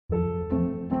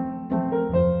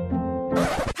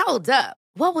Hold up.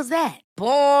 What was that?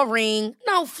 Boring.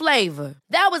 No flavor.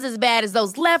 That was as bad as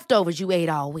those leftovers you ate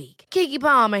all week. Keke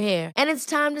Palmer here, and it's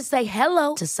time to say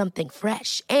hello to something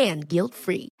fresh and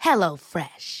guilt-free. Hello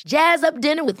Fresh. Jazz up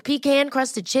dinner with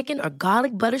pecan-crusted chicken or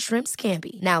garlic butter shrimp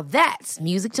scampi. Now that's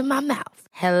music to my mouth.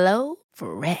 Hello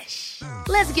Fresh.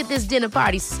 Let's get this dinner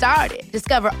party started.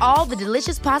 Discover all the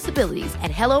delicious possibilities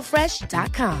at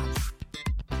hellofresh.com.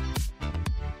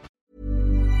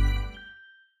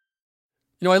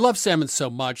 You know, I love salmon so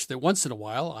much that once in a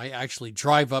while I actually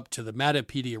drive up to the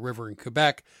Matapedia River in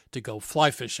Quebec to go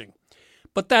fly fishing.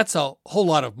 But that's a whole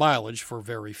lot of mileage for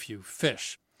very few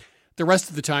fish. The rest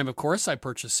of the time, of course, I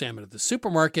purchase salmon at the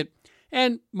supermarket,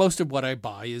 and most of what I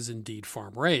buy is indeed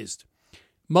farm-raised.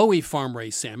 Mowi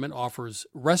farm-raised salmon offers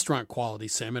restaurant-quality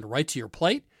salmon right to your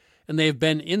plate, and they have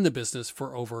been in the business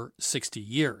for over 60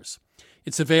 years.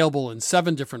 It's available in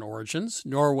 7 different origins: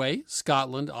 Norway,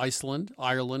 Scotland, Iceland,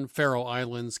 Ireland, Faroe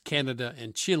Islands, Canada,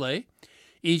 and Chile.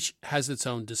 Each has its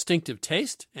own distinctive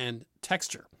taste and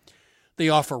texture. They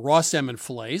offer raw salmon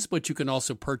fillets, but you can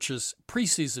also purchase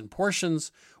pre-seasoned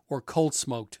portions or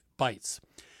cold-smoked bites.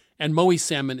 And Mowi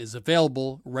salmon is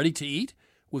available ready to eat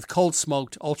with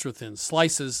cold-smoked ultra-thin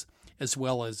slices as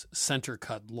well as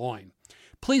center-cut loin.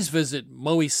 Please visit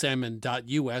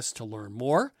mowisalmon.us to learn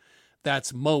more.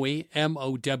 That's Mowi,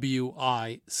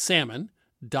 M-O-W-I,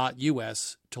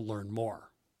 salmon.us to learn more.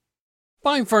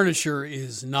 Buying furniture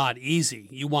is not easy.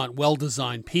 You want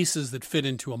well-designed pieces that fit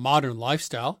into a modern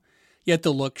lifestyle, yet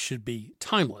the look should be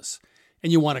timeless.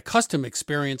 And you want a custom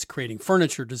experience creating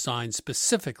furniture designed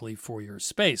specifically for your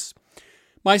space.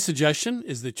 My suggestion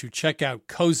is that you check out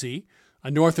Cozy,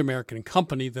 a North American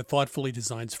company that thoughtfully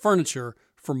designs furniture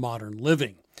for modern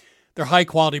living. Their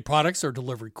high-quality products are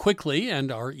delivered quickly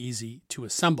and are easy to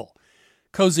assemble.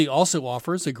 Cozy also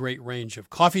offers a great range of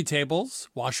coffee tables,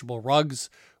 washable rugs,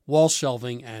 wall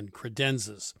shelving, and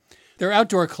credenzas. Their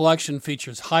outdoor collection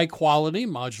features high-quality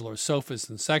modular sofas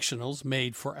and sectionals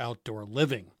made for outdoor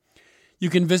living. You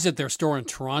can visit their store in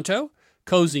Toronto.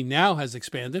 Cozy now has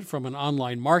expanded from an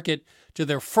online market to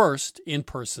their first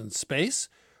in-person space,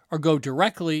 or go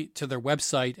directly to their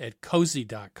website at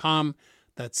cozy.com.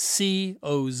 That's COZEY.com.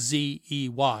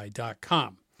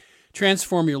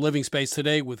 Transform your living space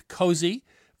today with Cozy.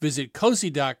 Visit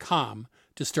cozy.com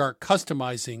to start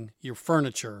customizing your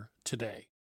furniture today.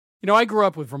 You know, I grew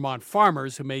up with Vermont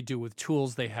farmers who made do with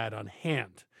tools they had on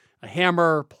hand: a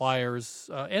hammer, pliers,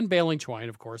 and baling twine,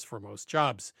 of course, for most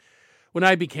jobs. When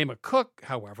I became a cook,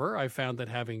 however, I found that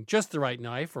having just the right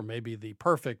knife, or maybe the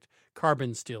perfect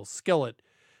carbon steel skillet,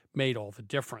 made all the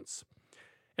difference.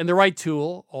 And the right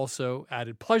tool also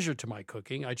added pleasure to my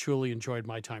cooking. I truly enjoyed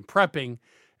my time prepping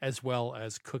as well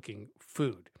as cooking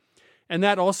food. And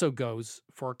that also goes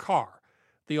for a car.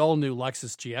 The all-new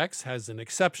Lexus GX has an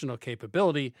exceptional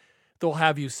capability that will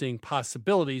have you seeing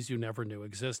possibilities you never knew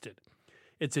existed.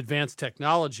 Its advanced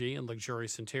technology and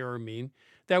luxurious interior mean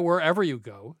that wherever you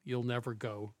go, you'll never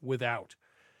go without.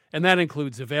 And that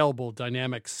includes available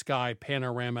dynamic sky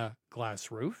panorama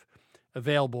glass roof,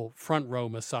 available front row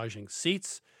massaging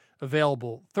seats,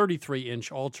 available 33-inch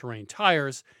all-terrain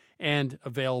tires, and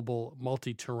available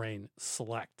multi-terrain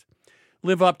select.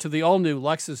 Live up to the all-new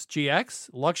Lexus GX,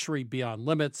 luxury beyond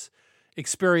limits.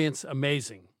 Experience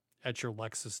amazing at your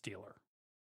Lexus dealer.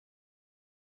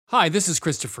 Hi, this is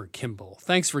Christopher Kimball.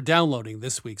 Thanks for downloading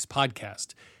this week's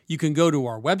podcast. You can go to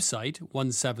our website,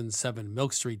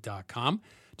 177milkstreet.com,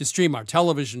 to stream our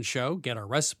television show, get our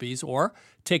recipes, or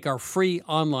take our free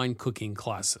online cooking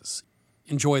classes.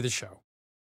 Enjoy the show.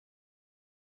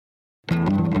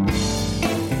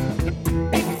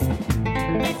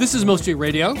 This is Milk Street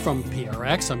Radio from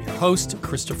PRX. I'm your host,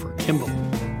 Christopher Kimball.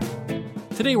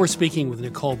 Today we're speaking with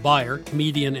Nicole Byer,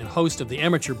 comedian and host of the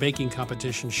amateur baking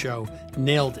competition show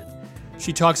Nailed It.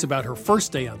 She talks about her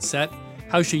first day on set,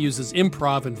 how she uses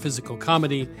improv and physical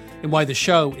comedy, and why the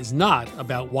show is not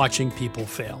about watching people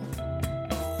fail.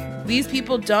 These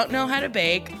people don't know how to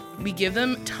bake. We give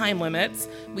them time limits.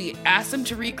 We ask them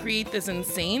to recreate this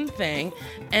insane thing,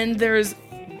 and there's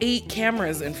 8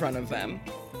 cameras in front of them.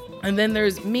 And then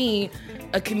there's me,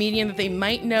 a comedian that they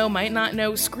might know, might not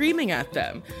know, screaming at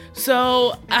them.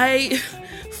 So I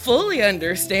fully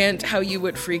understand how you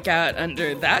would freak out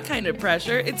under that kind of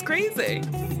pressure. It's crazy.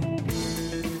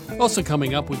 Also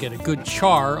coming up, we get a good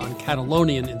char on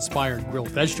Catalonian-inspired grilled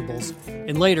vegetables,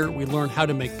 and later we learn how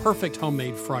to make perfect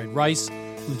homemade fried rice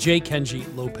with J. Kenji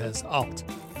Lopez Alt.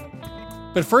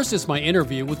 But first is my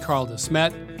interview with Carl De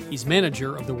Smet. He's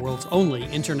manager of the world's only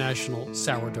international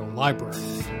sourdough library.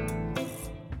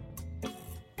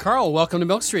 Carl, welcome to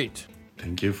Milk Street.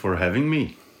 Thank you for having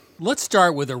me. Let's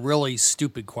start with a really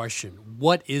stupid question.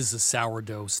 What is a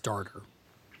sourdough starter?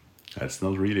 That's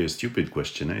not really a stupid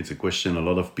question. It's a question a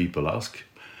lot of people ask.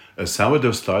 A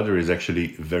sourdough starter is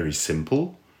actually very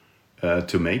simple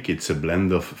to make. It's a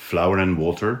blend of flour and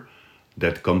water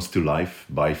that comes to life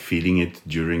by feeding it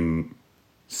during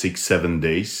 6-7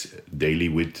 days daily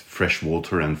with fresh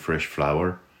water and fresh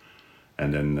flour.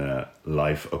 And then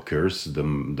life occurs, the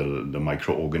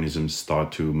microorganisms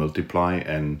start to multiply,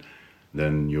 and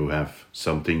then you have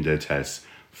something that has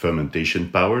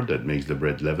fermentation power that makes the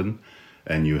bread leaven,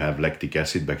 and you have lactic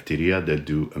acid bacteria that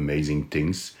do amazing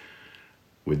things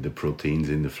with the proteins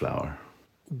in the flour.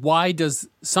 Why does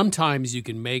sometimes you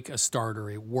can make a starter,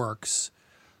 it works,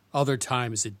 other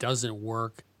times it doesn't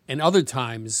work, and other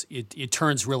times it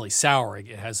turns really sour. It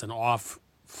has an off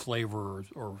flavor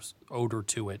or odor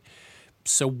to it.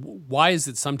 So why is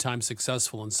it sometimes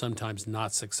successful and sometimes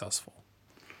not successful?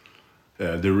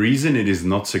 The reason it is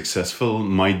not successful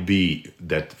might be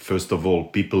that, first of all,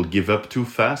 people give up too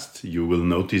fast. You will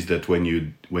notice that when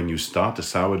you start a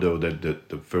sourdough, that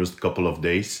the first couple of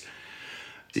days,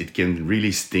 it can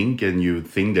really stink and you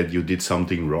think that you did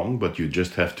something wrong, but you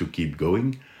just have to keep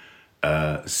going.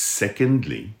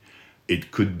 Secondly,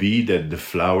 it could be that the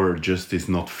flour just is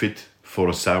not fit for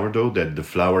a sourdough, that the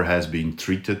flour has been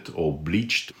treated or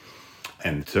bleached.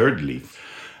 And thirdly,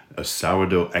 a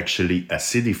sourdough actually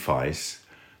acidifies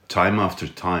time after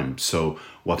time. So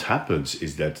what happens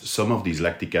is that some of these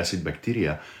lactic acid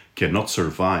bacteria cannot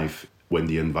survive when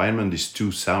the environment is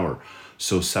too sour.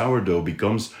 So sourdough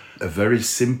becomes a very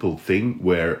simple thing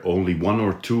where only 1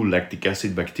 or 2 lactic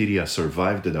acid bacteria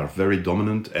survive that are very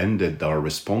dominant and that are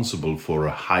responsible for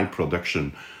a high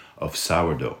production of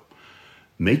sourdough.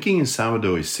 Making a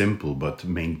sourdough is simple, but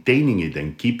maintaining it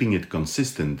and keeping it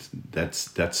consistent,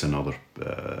 that's another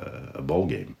ball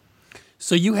game.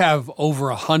 So you have over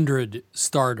 100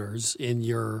 starters in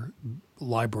your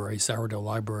library, sourdough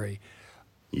library.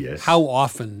 Yes. How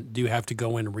often do you have to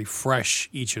go in and refresh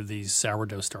each of these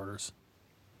sourdough starters?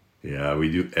 Yeah,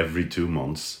 we do every 2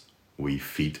 months. We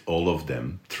feed all of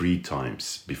them 3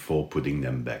 times before putting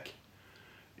them back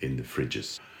in the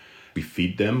fridges. We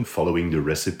feed them following the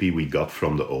recipe we got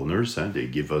from the owners. They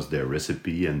give us their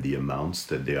recipe and the amounts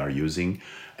that they are using.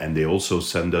 And they also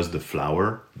send us the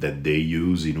flour that they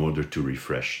use in order to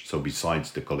refresh. So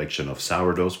besides the collection of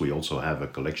sourdoughs, we also have a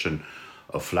collection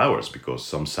of flours, because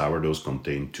some sourdoughs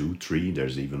contain 2, 3,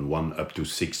 there's even 1 up to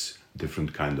 6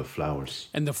 different kind of flours.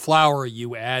 And the flour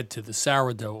you add to the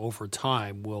sourdough over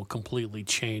time will completely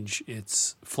change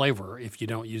its flavor if you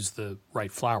don't use the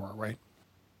right flour, right?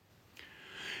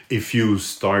 If you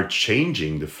start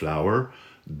changing the flour,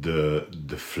 the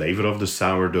flavor of the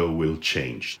sourdough will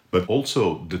change. But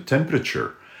also the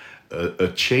temperature, a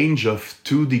change of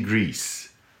 2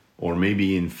 degrees, or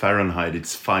maybe in Fahrenheit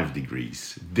it's 5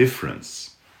 degrees,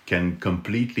 difference can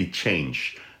completely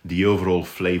change the overall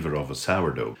flavor of a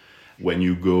sourdough. When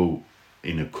you go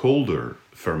in a colder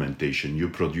fermentation, you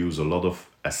produce a lot of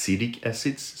acetic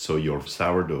acids, so your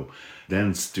sourdough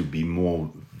tends to be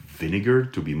more vinegar,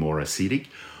 to be more acidic.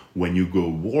 When you go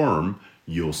warm,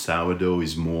 your sourdough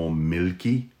is more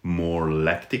milky, more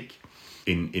lactic.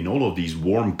 In all of these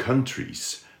warm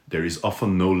countries, there is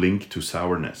often no link to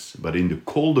sourness. But in the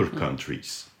colder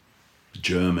countries,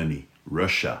 Germany,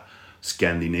 Russia,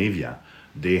 Scandinavia,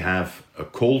 they have a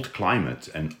cold climate,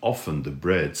 and often the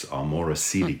breads are more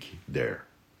acidic there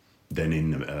than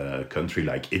in a country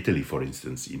like Italy, for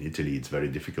instance. In Italy, it's very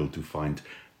difficult to find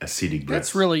acidic breads.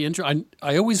 That's really interesting.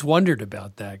 I always wondered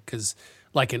about that because,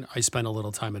 I spent a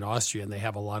little time in Austria, and they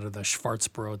have a lot of the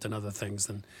Schwarzbrot and other things,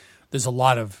 and there's a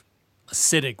lot of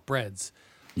acidic breads.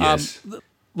 Yes.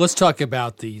 Let's talk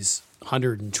about these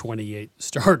 128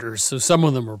 starters. So some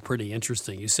of them are pretty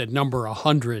interesting. You said number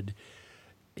 100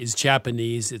 is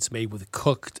Japanese. It's made with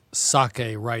cooked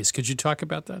sake rice. Could you talk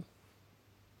about that?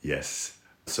 Yes.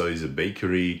 So it's a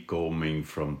bakery coming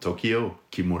from Tokyo,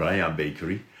 Kimuraya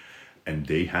Bakery, and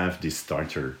they have this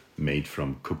starter made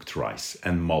from cooked rice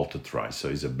and malted rice. So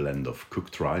it's a blend of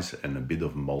cooked rice and a bit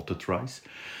of malted rice.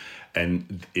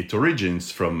 And it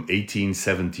originates from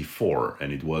 1874,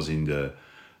 and it was in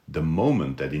the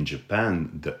moment that in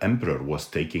Japan the emperor was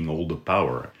taking all the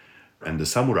power, and the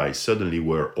samurai suddenly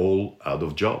were all out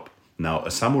of job. Now, a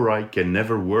samurai can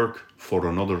never work for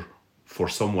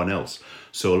someone else.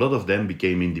 So a lot of them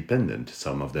became independent.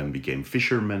 Some of them became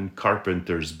fishermen,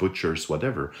 carpenters, butchers,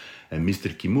 whatever. And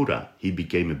Mr. Kimura, he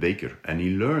became a baker, and he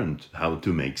learned how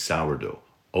to make sourdough.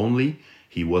 Only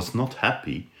he was not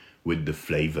happy with the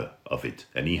flavor of it.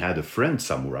 And he had a friend,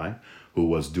 samurai, who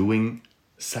was doing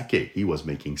sake. He was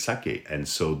making sake. And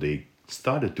so they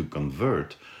started to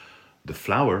convert the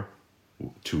flour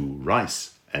to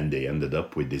rice. And they ended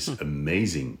up with this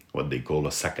amazing, what they call a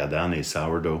sacadane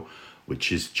sourdough,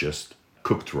 which is just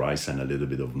cooked rice and a little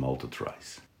bit of malted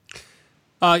rice.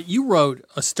 You wrote,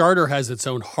 a starter has its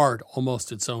own heart,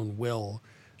 almost its own will.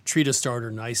 Treat a starter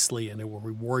nicely and it will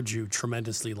reward you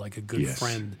tremendously like a good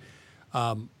friend.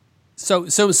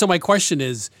 So my question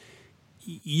is,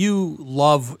 you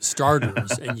love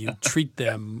starters and you treat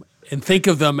them and think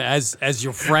of them as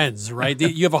your friends, right?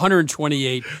 You have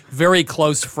 128 very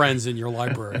close friends in your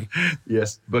library.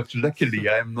 Yes, but luckily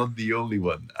I'm not the only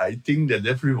one. I think that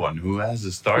everyone who has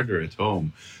a starter at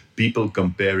home, people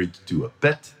compare it to a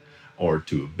pet or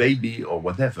to a baby or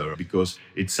whatever, because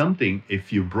it's something,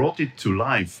 if you brought it to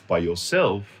life by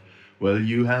yourself, well,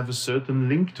 you have a certain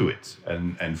link to it.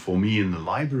 And for me in the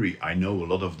library, I know a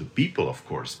lot of the people, of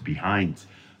course, behind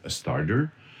a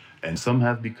starter, and some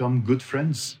have become good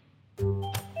friends.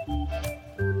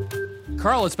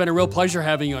 Carl, it's been a real pleasure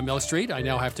having you on Milk Street. I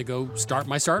now have to go start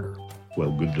my starter.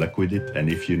 Well, good luck with it. And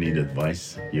if you need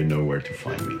advice, you know where to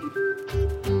find me.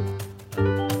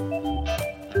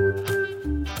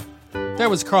 That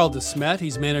was Carl de Smet.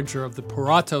 He's manager of the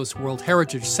Puratos World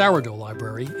Heritage Sourdough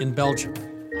Library in Belgium.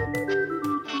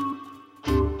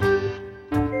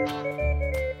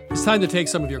 It's time to take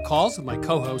some of your calls with my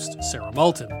co-host, Sarah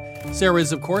Moulton. Sarah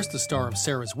is, of course, the star of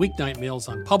Sarah's Weeknight Meals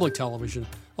on public television,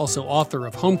 also author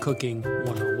of Home Cooking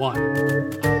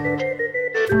 101.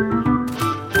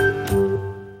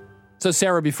 So,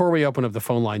 Sarah, before we open up the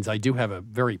phone lines, I do have a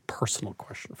very personal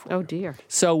question for you. Oh, dear.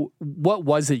 So what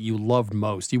was it you loved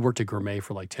most? You worked at Gourmet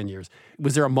for like 10 years.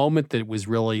 Was there a moment that was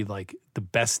really like the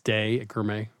best day at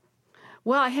Gourmet?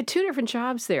 Well, I had two different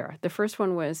jobs there. The first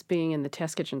one was being in the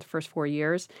test kitchen the first 4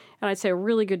 years. And I'd say a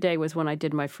really good day was when I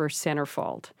did my first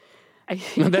centerfold.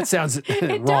 That sounds it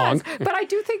wrong. Does. But I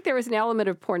do think there is an element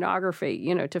of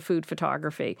pornography, to food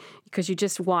photography, because you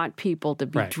just want people to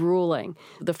be drooling.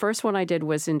 The first one I did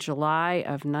was in July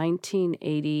of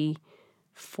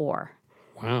 1984.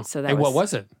 Wow. So what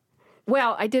was it?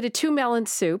 Well, I did a 2-melon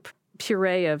soup,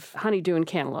 puree of honeydew and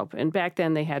cantaloupe. And back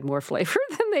then they had more flavor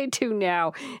than they do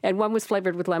now. And one was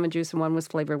flavored with lemon juice and one was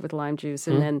flavored with lime juice.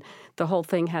 And then the whole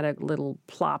thing had a little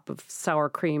plop of sour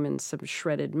cream and some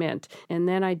shredded mint. And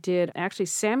then I did actually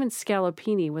salmon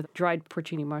scallopini with dried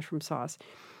porcini mushroom sauce.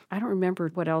 I don't remember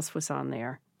what else was on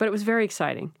there, but it was very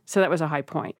exciting. So that was a high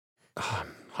point. Oh,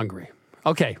 I'm hungry.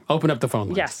 Okay, open up the phone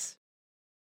lines. Yes.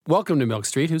 Welcome to Milk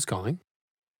Street. Who's calling?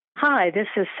 Hi, this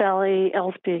is Sally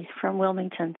Ellsby from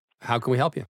Wilmington. How can we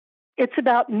help you? It's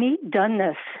about meat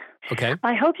doneness. Okay.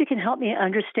 I hope you can help me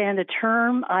understand a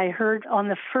term I heard on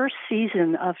the first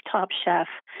season of Top Chef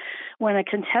when a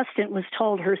contestant was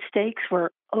told her steaks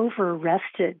were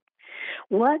over-rested.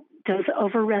 What does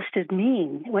over-rested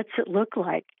mean? What's it look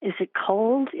like? Is it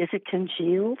cold? Is it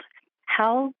congealed?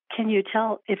 How can you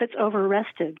tell if it's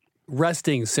over-rested?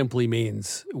 Resting simply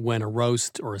means when a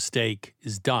roast or a steak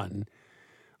is done,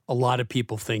 a lot of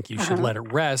people think you should let it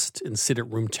rest and sit at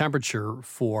room temperature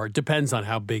for, depends on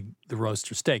how big the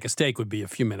roast or steak. A steak would be a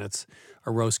few minutes.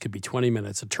 A roast could be 20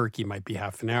 minutes. A turkey might be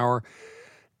half an hour.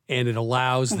 And it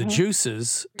allows the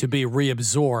juices to be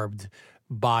reabsorbed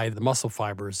by the muscle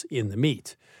fibers in the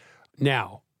meat.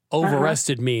 Now,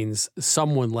 over-rested means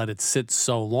someone let it sit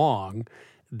so long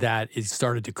that it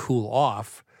started to cool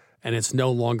off and it's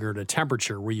no longer at a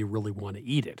temperature where you really want to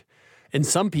eat it. And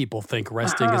some people think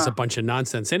resting is a bunch of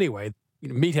nonsense anyway.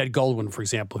 Meathead Goldwyn, for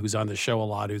example, who's on the show a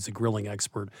lot, who's a grilling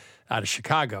expert out of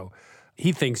Chicago,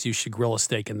 he thinks you should grill a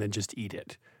steak and then just eat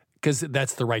it because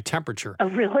that's the right temperature. Oh,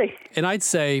 really? And I'd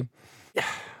say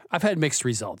I've had mixed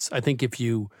results. I think if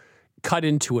you cut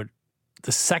into it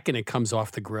the second it comes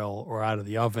off the grill or out of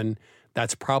the oven,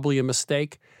 that's probably a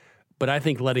mistake. But I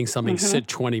think letting something sit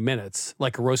 20 minutes,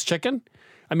 like a roast chicken,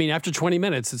 I mean, after 20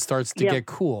 minutes, it starts to get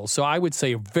cool. So I would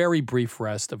say a very brief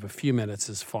rest of a few minutes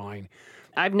is fine.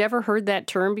 I've never heard that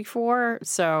term before,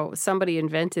 so somebody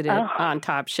invented it on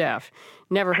Top Chef.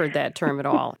 Never heard that term at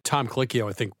all. Tom Colicchio,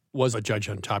 I think, was a judge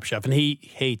on Top Chef, and he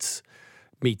hates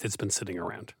meat that's been sitting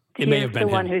around. It may have been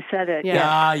the one who said it.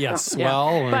 Yes. Yeah.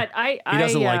 Well, but he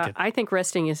doesn't like it. I think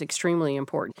resting is extremely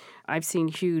important. I've seen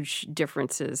huge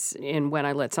differences in when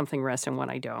I let something rest and when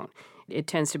I don't. It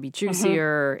tends to be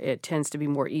juicier. It tends to be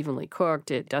more evenly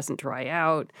cooked. It doesn't dry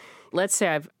out. Let's say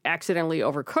I've accidentally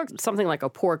overcooked something like a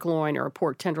pork loin or a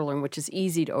pork tenderloin, which is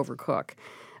easy to overcook.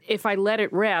 If I let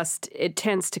it rest, it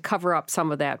tends to cover up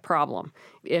some of that problem.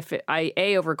 If I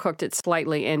A, overcooked it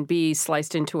slightly, and B,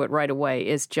 sliced into it right away,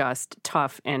 is just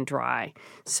tough and dry.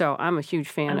 So I'm a huge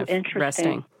fan of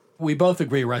resting. We both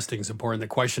agree resting is important. The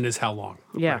question is how long.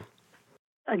 Yeah. Right.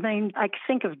 I mean, I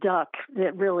think of duck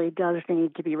that really does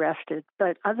need to be rested.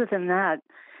 But other than that,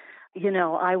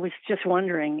 I was just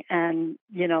wondering, and,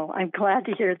 I'm glad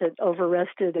to hear that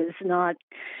overrested is not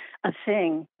a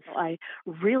thing. I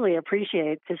really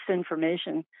appreciate this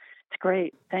information. It's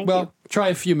great. Thank you. Well, try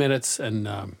a few minutes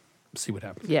and see what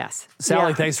happens. Yes.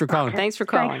 Sally, thanks for calling. Thanks for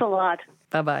calling. Thanks a lot.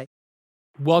 Bye-bye.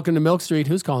 Welcome to Milk Street.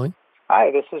 Who's calling?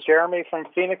 Hi, this is Jeremy from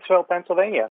Phoenixville,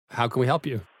 Pennsylvania. How can we help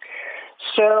you?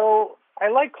 So I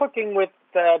like cooking with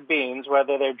beans,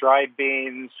 whether they're dried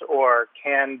beans or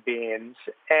canned beans.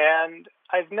 And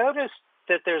I've noticed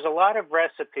that there's a lot of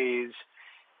recipes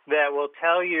that will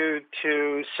tell you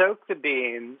to soak the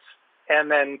beans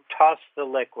and then toss the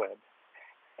liquid.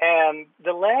 And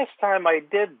the last time I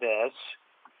did this,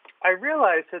 I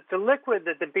realized that the liquid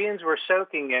that the beans were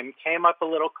soaking in came up a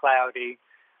little cloudy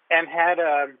and had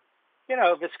a,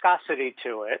 viscosity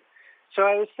to it. So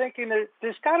I was thinking that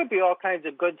there's got to be all kinds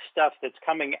of good stuff that's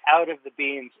coming out of the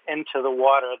beans into the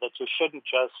water that you shouldn't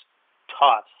just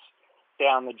toss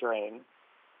down the drain.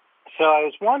 So I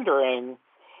was wondering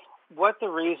what the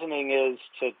reasoning is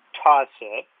to toss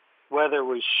it, whether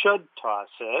we should toss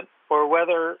it, or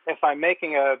whether if I'm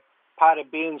making a pot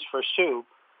of beans for soup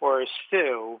or a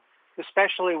stew,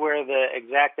 especially where the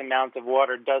exact amount of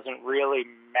water doesn't really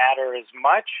matter as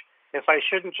much, if I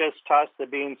shouldn't just toss the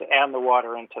beans and the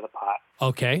water into the pot.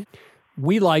 Okay.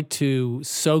 We like to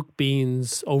soak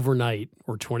beans overnight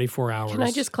or 24 hours. Can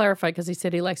I just clarify, because he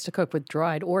said he likes to cook with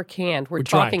dried or canned. We're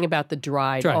talking about the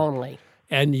dried only.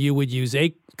 And you would use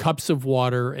 8 cups of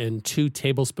water and 2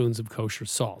 tablespoons of kosher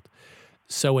salt.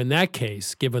 So in that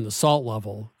case, given the salt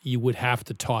level, you would have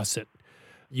to toss it.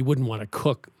 You wouldn't want to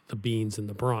cook the beans in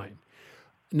the brine.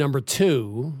 Number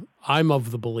 2, I'm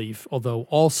of the belief, although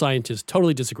all scientists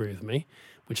totally disagree with me,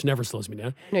 which never slows me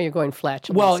down. No, you're going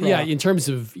flatulence. Well, now. yeah, in terms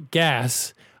of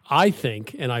gas, I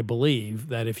think and I believe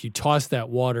that if you toss that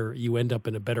water, you end up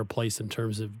in a better place in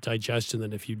terms of digestion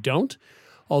than if you don't.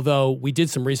 Although we did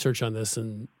some research on this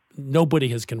and nobody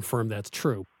has confirmed that's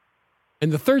true.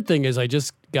 And the third thing is I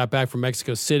just got back from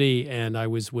Mexico City and I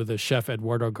was with a chef,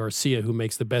 Eduardo Garcia, who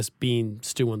makes the best bean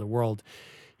stew in the world.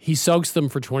 He soaks them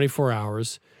for 24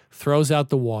 hours, throws out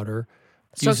the water.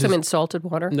 Soaks them in salted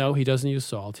water? No, he doesn't use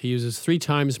salt. He uses 3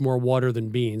 times more water than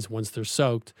beans once they're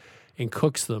soaked and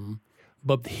cooks them.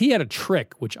 But he had a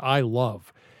trick, which I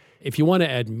love. If you want to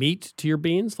add meat to your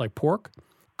beans, like pork,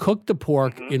 cook the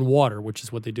pork in water, which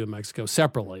is what they do in Mexico,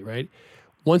 separately, right?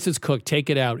 Once it's cooked,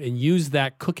 take it out and use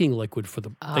that cooking liquid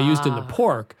they used in the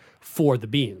pork for the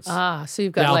beans. So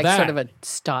you've got now sort of a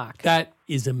stock. That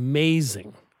is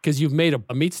amazing because you've made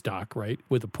a meat stock, right,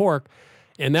 with the pork,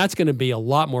 and that's going to be a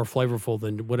lot more flavorful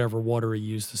than whatever water he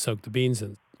used to soak the beans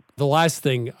in. The last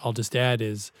thing I'll just add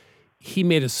is he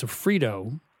made a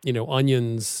sofrito,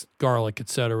 onions, garlic,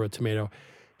 etc., tomato.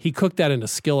 He cooked that in a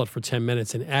skillet for 10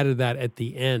 minutes and added that at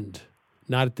the end,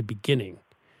 not at the beginning.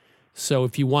 So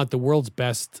if you want the world's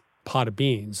best pot of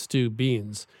beans, stewed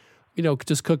beans,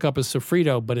 just cook up a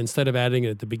sofrito, but instead of adding it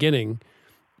at the beginning,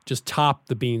 just top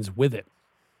the beans with it.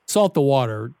 Salt the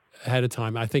water ahead of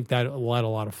time. I think that will add a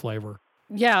lot of flavor.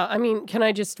 Yeah, can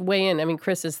I just weigh in?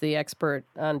 Chris is the expert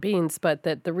on beans, but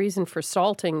that the reason for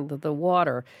salting the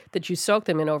water that you soak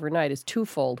them in overnight is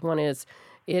twofold. One is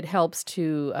it helps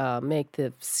to make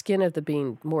the skin of the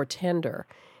bean more tender.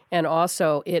 And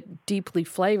also, it deeply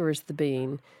flavors the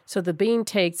bean. So the bean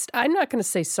tastes, I'm not going to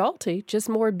say salty, just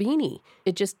more beany.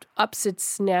 It just ups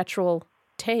its natural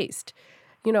taste.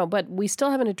 But we still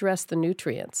haven't addressed the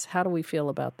nutrients. How do we feel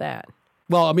about that?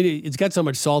 Well, it's got so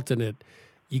much salt in it,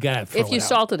 you got to throw it out. If you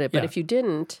salted it, but if you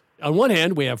didn't. On one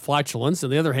hand, we have flatulence. On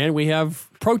the other hand, we have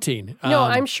protein. No,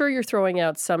 I'm sure you're throwing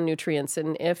out some nutrients.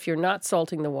 And if you're not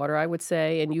salting the water, I would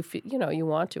say, and you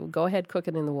want to, go ahead, cook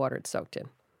it in the water it's soaked in.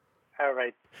 All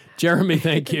right. Jeremy,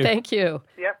 thank you. Thank you.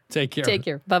 Yep. Take care. Take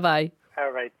care. Bye-bye.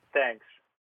 All right. Thanks.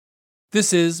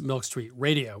 This is Milk Street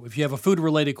Radio. If you have a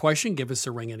food-related question, give us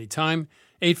a ring anytime.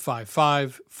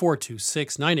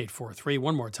 855-426-9843.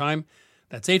 One more time.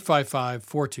 That's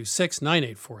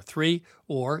 855-426-9843.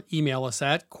 Or email us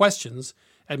at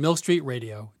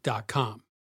questions@milkstreetradio.com.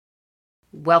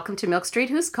 Welcome to Milk Street.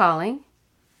 Who's calling?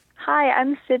 Hi,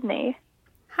 I'm Sydney.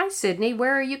 Hi, Sydney.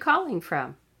 Where are you calling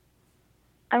from?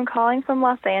 I'm calling from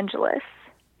Los Angeles.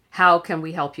 How can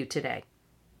we help you today?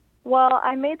 Well,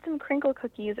 I made some crinkle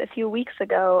cookies a few weeks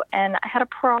ago, and I had a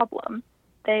problem.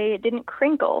 They didn't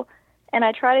crinkle, and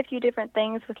I tried a few different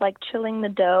things with, chilling the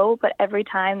dough, but every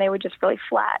time they were just really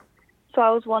flat. So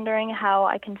I was wondering how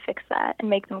I can fix that and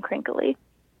make them crinkly.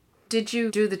 Did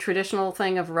you do the traditional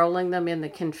thing of rolling them in the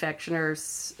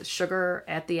confectioner's sugar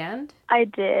at the end? I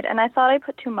did, and I thought I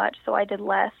put too much, so I did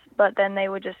less, but then they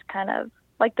would just kind of,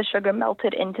 the sugar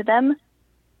melted into them.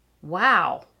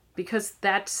 Wow. because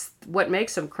that's what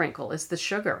makes them crinkle is the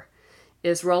sugar,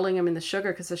 is rolling them in the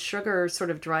sugar, because the sugar sort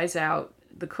of dries out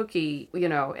the cookie,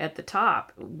 at the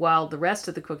top, while the rest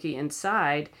of the cookie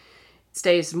inside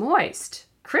stays moist.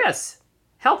 Chris,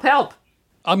 help.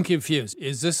 I'm confused.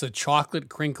 Is this a chocolate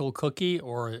crinkle cookie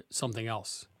or something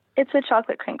else? It's a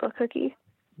chocolate crinkle cookie.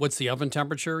 What's the oven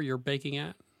temperature you're baking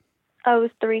at? Oh, it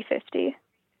was 350.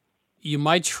 You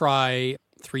might try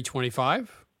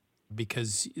 325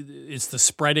 because it's the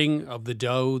spreading of the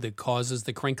dough that causes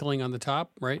the crinkling on the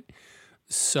top, right?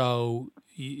 So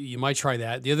you might try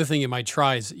that. The other thing you might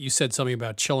try is you said something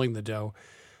about chilling the dough.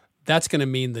 That's going to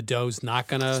mean the dough's not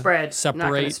going to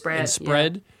separate and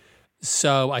spread. Yeah.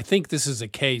 So I think this is a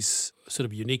case, sort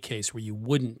of unique case, where you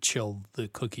wouldn't chill the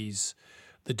cookies,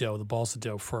 the dough, the balls of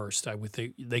dough first. I would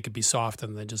think they could be soft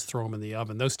and then just throw them in the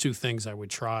oven. Those two things I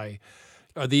would try.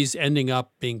 Are these ending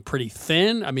up being pretty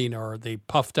thin? I mean, are they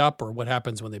puffed up, or what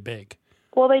happens when they bake?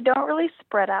 Well, they don't really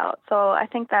spread out, so I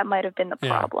think that might have been the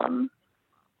problem.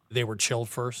 They were chilled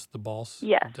first, the balls?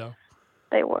 Yes, of dough?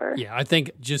 They were. Yeah, I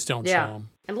think just don't chill them.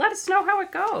 And let us know how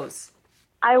it goes.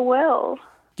 I will.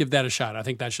 Give that a shot. I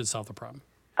think that should solve the problem.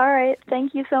 All right.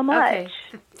 Thank you so much. Okay.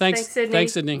 Thanks, Sydney.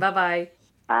 Thanks, Sydney. Bye-bye.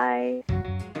 Bye.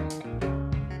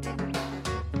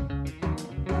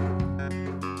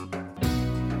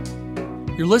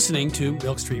 You're listening to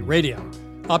Milk Street Radio.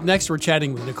 Up next, we're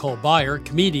chatting with Nicole Byer,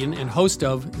 comedian and host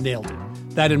of Nailed It.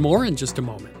 That and more in just a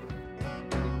moment.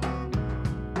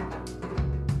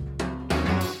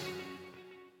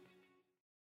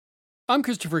 I'm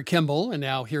Christopher Kimball, and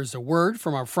now here's a word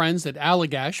from our friends at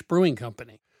Allagash Brewing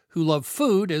Company, who love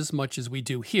food as much as we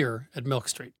do here at Milk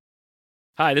Street.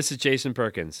 Hi, this is Jason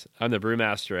Perkins. I'm the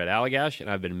brewmaster at Allagash, and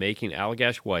I've been making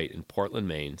Allagash White in Portland,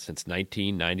 Maine since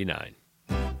 1999.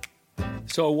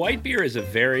 So a white beer is a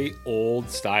very old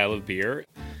style of beer.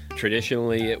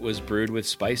 Traditionally, it was brewed with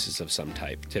spices of some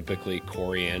type, typically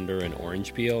coriander and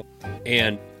orange peel.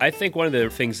 And I think one of the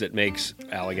things that makes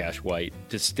Allagash White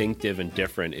distinctive and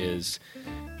different is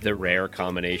the rare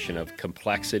combination of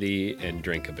complexity and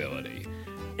drinkability.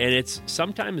 And it's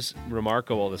sometimes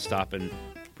remarkable to stop and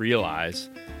realize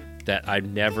that I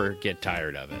never get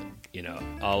tired of it.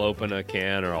 I'll open a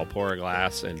can or I'll pour a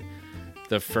glass, and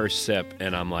the first sip,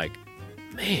 and I'm like,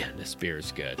 man, this beer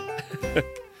is good.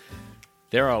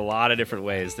 There are a lot of different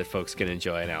ways that folks can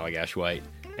enjoy an Allagash White,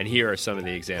 and here are some of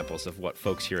the examples of what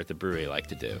folks here at the brewery like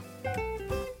to do.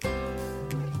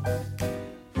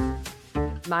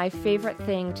 My favorite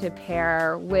thing to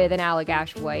pair with an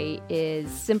Allagash White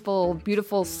is simple,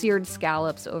 beautiful seared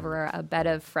scallops over a bed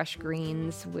of fresh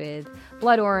greens with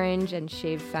blood orange and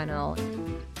shaved fennel.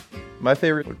 My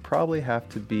favorite would probably have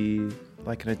to be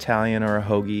like an Italian or a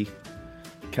hoagie,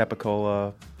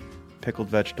 capicola, pickled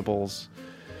vegetables,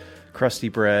 crusty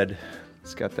bread.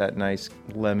 It's got that nice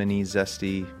lemony,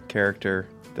 zesty character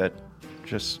that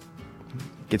just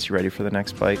gets you ready for the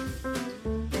next bite.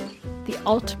 The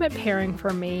ultimate pairing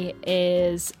for me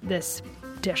is this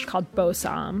dish called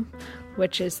bosom,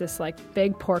 which is this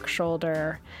big pork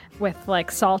shoulder with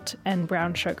salt and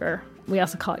brown sugar. We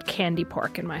also call it candy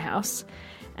pork in my house,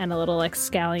 and a little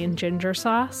scallion ginger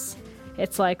sauce.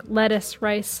 It's lettuce,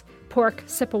 rice, pork,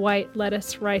 sip of white,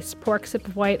 lettuce, rice, pork, sip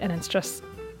of white, and it's just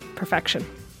perfection.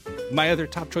 My other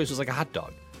top choice was a hot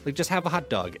dog. Just have a hot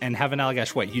dog and have an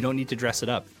Allagash White. You don't need to dress it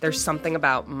up. There's something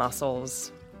about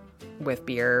mussels with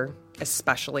beer,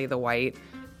 especially the white,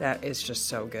 that is just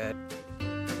so good.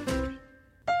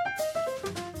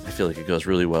 I feel like it goes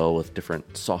really well with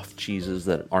different soft cheeses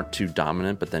that aren't too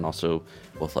dominant, but then also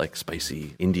with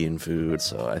spicy Indian food.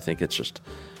 So I think it's just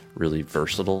really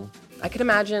versatile. I could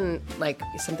imagine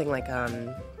something like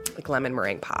lemon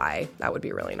meringue pie. That would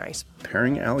be really nice.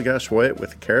 Pairing Allagash White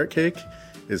with carrot cake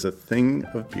is a thing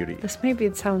of beauty. This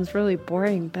maybe sounds really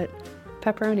boring, but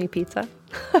pepperoni pizza.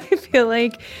 I feel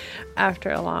like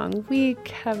after a long week,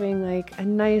 having a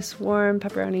nice warm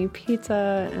pepperoni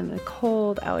pizza and a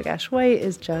cold Allagash White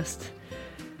is just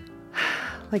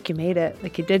you made it.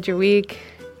 You did your week.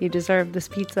 You deserve this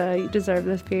pizza. You deserve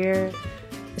this beer.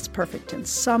 It's perfect in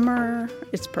summer.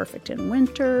 It's perfect in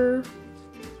winter.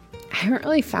 I haven't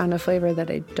really found a flavor that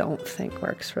I don't think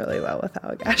works really well with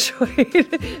Allagash White.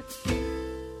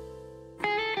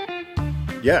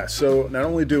 Yeah, so not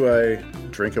only do I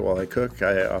drink it while I cook,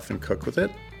 I often cook with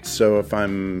it. So if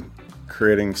I'm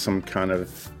creating some kind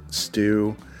of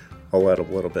stew, I'll add a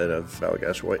little bit of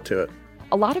Allagash White to it.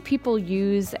 A lot of people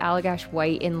use Allagash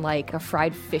White in a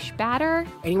fried fish batter.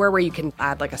 Anywhere where you can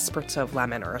add a spritz of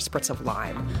lemon or a spritz of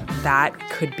lime, that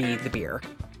could be the beer.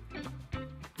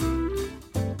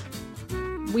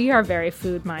 We are very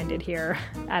food-minded here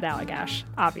at Allagash,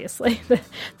 obviously.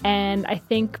 And I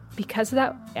think because of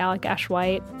that, Allagash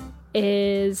White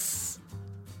is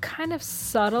kind of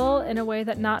subtle in a way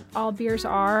that not all beers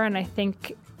are, and I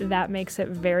think that makes it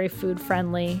very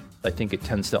food-friendly. I think it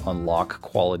tends to unlock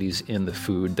qualities in the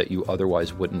food that you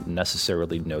otherwise wouldn't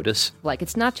necessarily notice. Like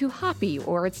it's not too hoppy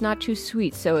or it's not too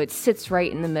sweet, so it sits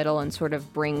right in the middle and sort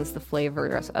of brings the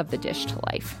flavors of the dish to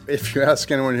life. If you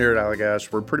ask anyone here at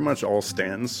Allagash, we're pretty much all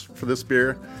stands for this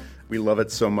beer. We love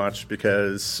it so much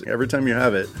because every time you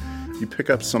have it, you pick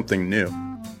up something new.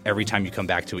 Every time you come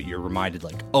back to it, you're reminded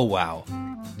like, oh wow,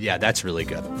 yeah, that's really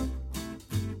good.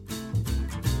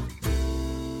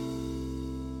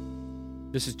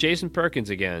 This is Jason Perkins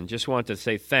again. Just want to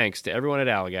say thanks to everyone at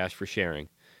Allagash for sharing.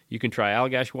 You can try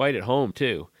Allagash White at home,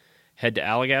 too. Head to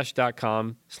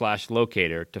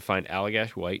allagash.com/locator to find Allagash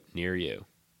White near you.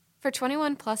 For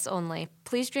 21 plus only,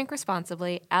 please drink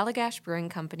responsibly. Allagash Brewing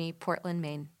Company, Portland,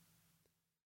 Maine.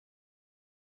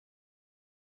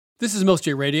 This is Milk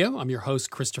J Radio. I'm your host,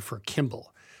 Christopher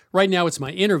Kimball. Right now, it's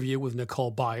my interview with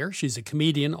Nicole Byer. She's a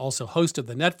comedian, also host of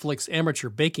the Netflix amateur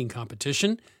baking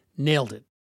competition, Nailed It.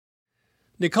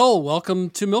 Nicole, welcome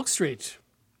to Milk Street.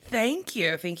 Thank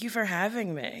you. Thank you for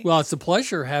having me. Well, it's a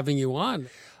pleasure having you on.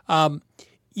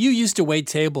 You used to wait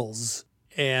tables,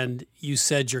 and you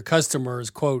said your customers,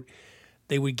 quote,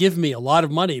 they would give me a lot of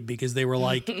money because they were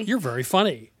like, you're very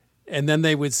funny. And then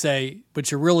they would say, but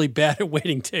you're really bad at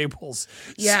waiting tables.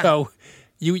 Yeah. So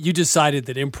you decided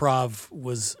that improv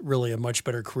was really a much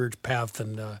better career path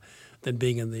than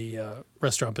being in the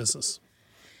restaurant business.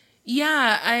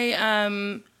 Yeah,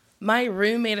 my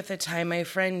roommate at the time, my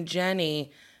friend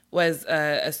Jenny, was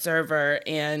a server,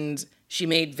 and she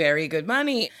made very good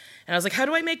money. And I was like, how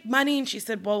do I make money? And she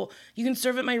said, well, you can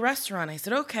serve at my restaurant. I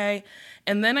said, okay.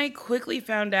 And then I quickly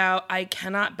found out I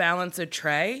cannot balance a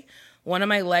tray. One of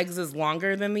my legs is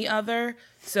longer than the other,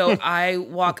 so I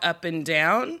walk up and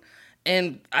down.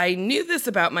 And I knew this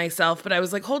about myself, but I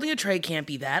was like, holding a tray can't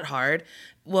be that hard.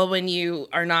 Well, when you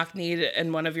are knock-kneed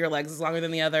and one of your legs is longer than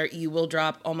the other, you will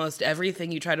drop almost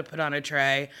everything you try to put on a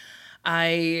tray.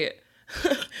 I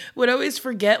would always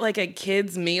forget like a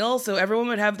kid's meal, so everyone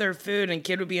would have their food and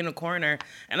kid would be in a corner,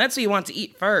 and that's what you want to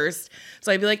eat first.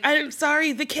 So I'd be like, I'm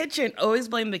sorry, the kitchen. Always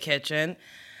blame the kitchen.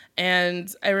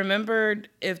 And I remembered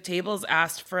if tables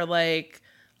asked for like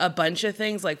a bunch of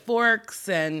things like forks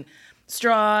and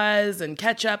straws and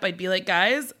ketchup, I'd be like,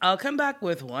 guys, I'll come back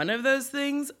with one of those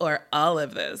things or all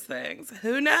of those things.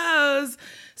 Who knows?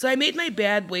 So I made my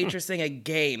bad waitressing a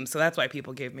game, so that's why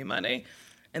people gave me money.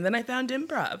 And then I found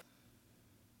improv.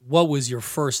 What was your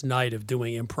first night of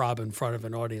doing improv in front of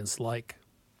an audience like?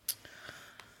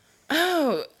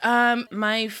 Oh,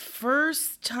 my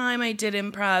first time I did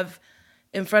improv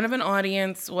in front of an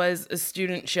audience was a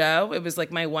student show. It was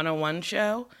like my 101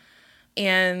 show.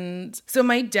 And so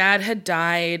my dad had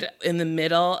died in the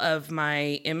middle of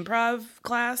my improv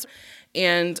class.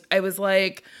 And I was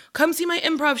like, come see my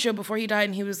improv show before he died.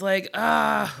 And he was like,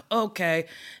 okay.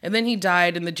 And then he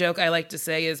died. And the joke I like to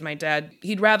say is my dad,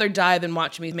 he'd rather die than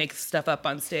watch me make stuff up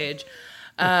on stage.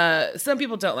 Some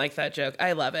people don't like that joke.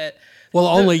 I love it. Well,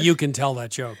 only you can tell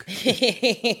that joke.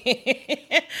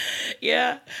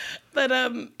 Yeah. But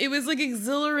it was like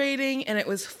exhilarating and it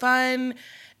was fun.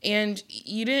 And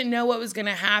you didn't know what was going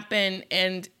to happen,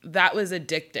 and that was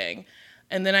addicting.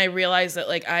 And then I realized that,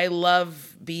 like, I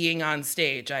love being on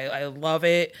stage. I love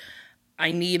it.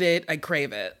 I need it. I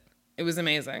crave it. It was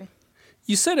amazing.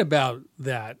 You said about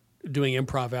that, doing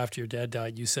improv after your dad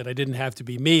died, you said, I didn't have to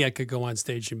be me. I could go on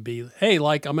stage and be, hey,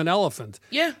 like, I'm an elephant.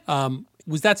 Yeah.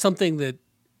 Was that something that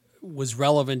was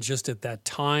relevant just at that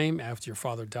time after your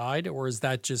father died, or is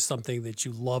that just something that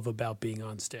you love about being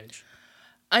on stage?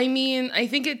 I mean, I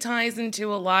think it ties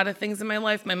into a lot of things in my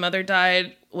life. My mother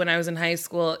died when I was in high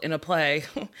school in a play.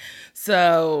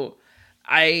 So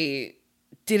I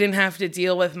didn't have to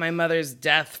deal with my mother's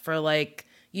death for like,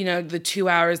 you know, the 2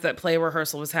 hours that play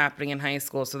rehearsal was happening in high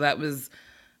school. So that was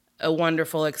a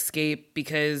wonderful escape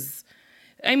because,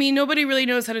 I mean, nobody really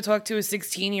knows how to talk to a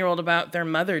 16-year-old about their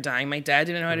mother dying. My dad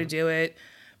didn't know how to do it.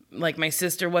 Like, my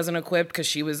sister wasn't equipped because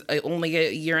she was only a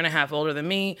year and a half older than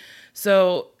me.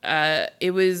 So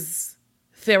it was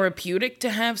therapeutic to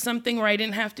have something where I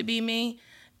didn't have to be me.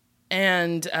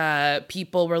 And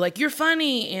people were like, you're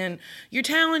funny and you're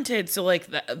talented. So, like,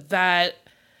 that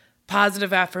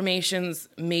positive affirmations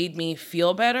made me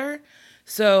feel better.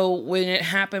 So when it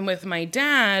happened with my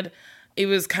dad, it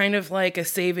was kind of like a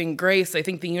saving grace. I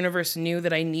think the universe knew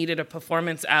that I needed a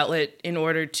performance outlet in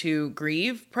order to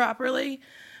grieve properly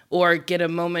or get a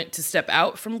moment to step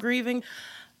out from grieving.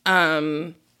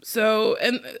 So,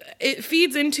 and it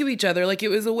feeds into each other. Like, it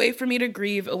was a way for me to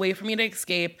grieve, a way for me to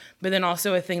escape, but then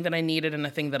also a thing that I needed and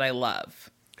a thing that I love.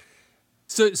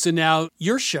 So now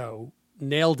your show,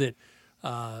 Nailed It,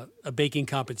 a baking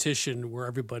competition where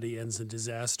everybody ends in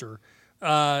disaster.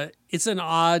 It's an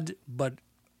odd but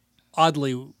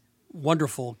oddly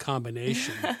wonderful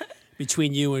combination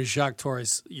between you and Jacques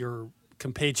Torres, your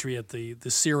compatriot,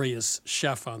 the serious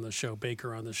chef on the show,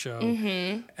 baker on the show.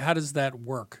 Mm-hmm. How does that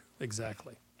work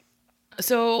exactly?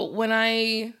 So when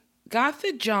I got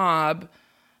the job,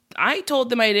 I told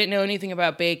them I didn't know anything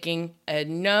about baking. I had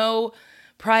no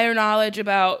prior knowledge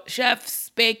about chefs,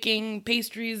 baking,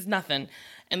 pastries, nothing.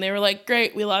 And they were like,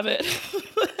 great, we love it.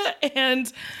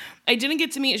 And I didn't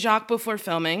get to meet Jacques before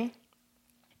filming.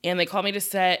 And they called me to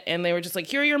set, and they were just like,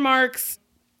 here are your marks.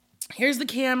 Here's the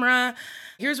camera.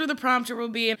 Here's where the prompter will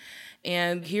be.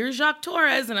 And here's Jacques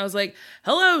Torres. And I was like,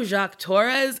 hello, Jacques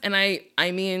Torres. And I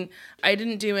mean, I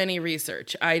didn't do any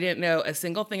research. I didn't know a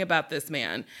single thing about this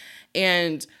man.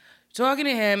 And talking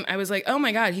to him, I was like, oh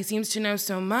my God, he seems to know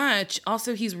so much.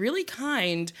 Also, he's really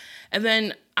kind. And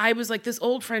then I was like, this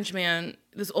old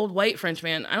white French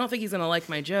man, I don't think he's going to like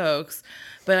my jokes.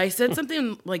 But I said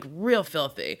something like real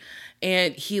filthy.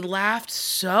 And he laughed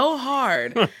so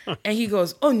hard. And he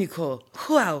goes, oh, Nicole,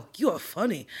 wow, you are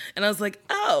funny. And I was like,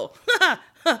 oh,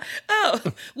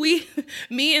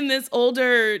 me and this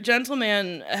older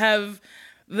gentleman have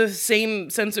the same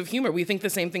sense of humor. We think the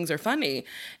same things are funny.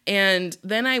 And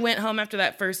then I went home after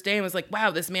that first day and was like, wow,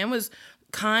 this man was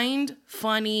kind,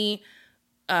 funny,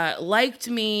 liked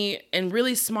me, and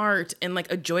really smart, and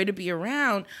like a joy to be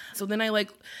around. So then I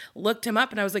like looked him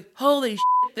up and I was like, holy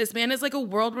shit, this man is like a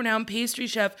world-renowned pastry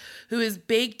chef who has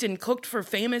baked and cooked for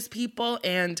famous people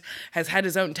and has had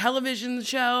his own television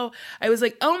show. I was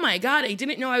like, oh my God, I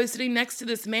didn't know I was sitting next to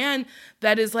this man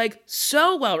that is like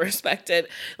so well respected.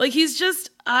 Like, he's just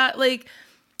like,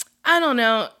 I don't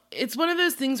know. It's one of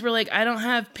those things where like I don't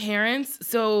have parents,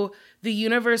 so the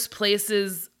universe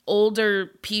places older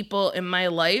people in my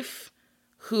life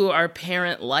who are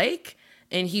parent-like,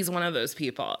 and he's one of those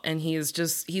people. And he's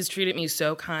treated me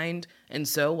so kind and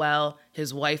so well.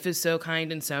 His wife is so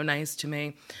kind and so nice to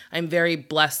me. I'm very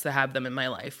blessed to have them in my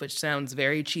life, which sounds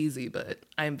very cheesy, but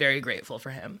I'm very grateful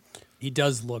for him. He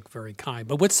does look very kind.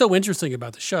 But what's so interesting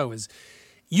about the show is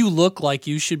you look like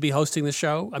you should be hosting the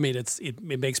show. I mean, it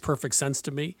makes perfect sense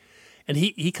to me. And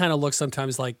he kind of looks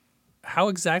sometimes like, how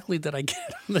exactly did I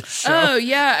get on the show? Oh,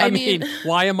 yeah. I mean,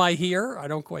 why am I here? I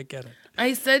don't quite get it.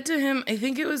 I said to him, I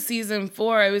think it was season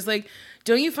 4, I was like,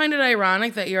 don't you find it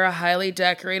ironic that you're a highly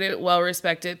decorated,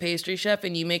 well-respected pastry chef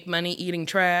and you make money eating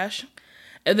trash?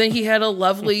 And then he had a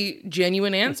lovely,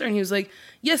 genuine answer. And he was like,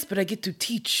 yes, but I get to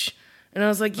teach. And I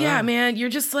was like, yeah, man, you're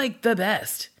just like the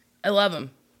best. I love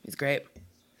him. He's great.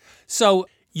 So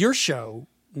your show,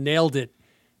 Nailed It,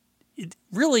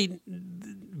 really,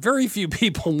 very few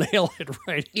people nail it,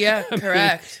 right? Yeah,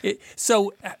 correct.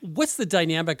 So what's the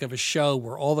dynamic of a show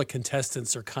where all the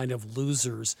contestants are kind of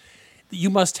losers?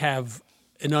 You must have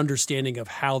an understanding of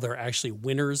how they're actually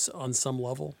winners on some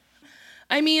level.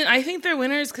 I mean, I think they're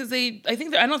winners because I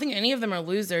don't think any of them are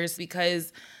losers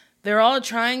because they're all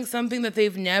trying something that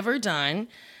they've never done.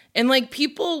 And like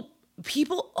people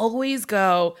always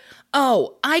go,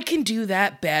 oh, I can do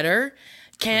that better.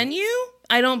 Can you?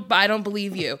 I don't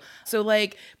believe you. So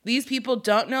like these people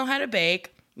don't know how to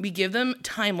bake. We give them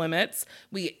time limits.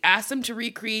 We ask them to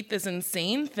recreate this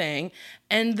insane thing.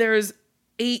 And there's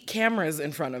 8 cameras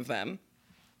in front of them.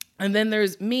 And then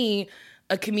there's me,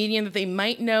 a comedian that they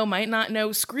might know, might not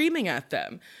know, screaming at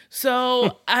them.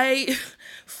 So I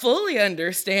fully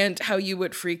understand how you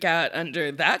would freak out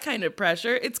under that kind of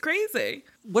pressure. It's crazy.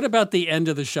 What about the end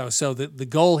of the show? So the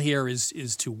goal here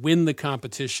is to win the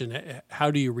competition. How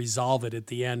do you resolve it at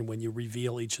the end when you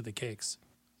reveal each of the cakes?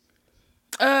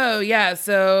 Oh, yeah.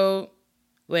 So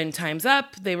when time's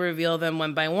up, they reveal them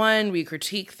one by one. We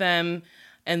critique them,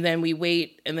 and then we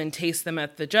wait and then taste them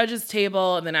at the judges'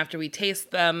 table. And then after we taste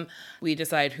them, we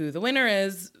decide who the winner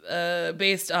is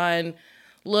based on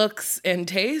looks and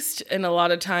taste. And a lot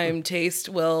of time, taste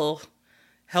will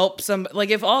help some.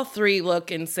 Like if all 3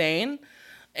 look insane,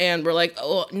 and we're like,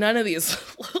 oh, none of these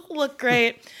look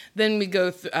great, then we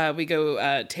go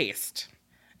taste.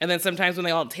 And then sometimes when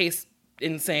they all taste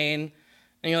insane,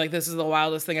 and you're like, this is the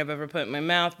wildest thing I've ever put in my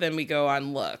mouth, then we go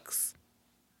on looks.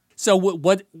 So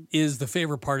what is the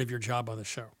favorite part of your job on the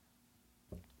show?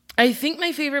 I think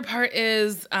my favorite part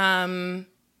is, when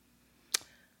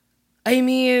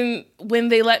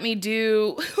they let me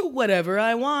do whatever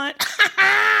I want.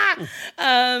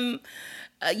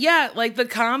 Yeah, like the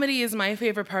comedy is my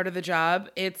favorite part of the job.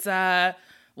 It's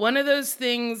one of those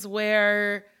things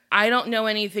where I don't know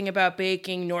anything about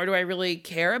baking, nor do I really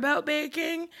care about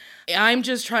baking. I'm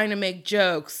just trying to make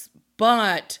jokes,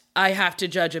 but I have to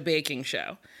judge a baking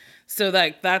show. So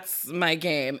that's my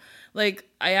game. Like,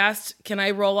 I asked, can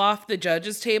I roll off the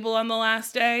judges table on the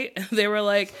last day? And they were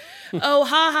like, oh,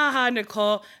 ha,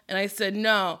 Nicole. And I said,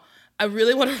 no, I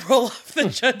really want to roll off the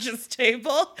judges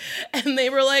table. And they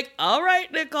were like, all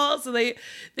right, Nicole. So they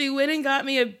went and got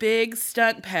me a big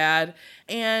stunt pad.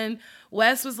 And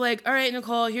Wes was like, all right,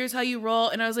 Nicole, here's how you roll.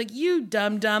 And I was like, you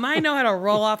dumb. I know how to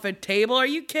roll off a table. Are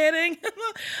you kidding?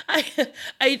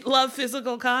 I love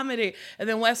physical comedy. And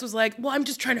then Wes was like, well, I'm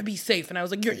just trying to be safe. And I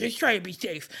was like, you're just trying to be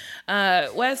safe.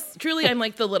 Wes, truly, I'm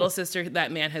like the little sister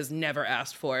that man has never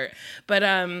asked for. But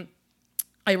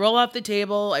I roll off the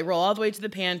table. I roll all the way to the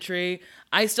pantry.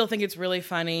 I still think it's really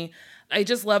funny. I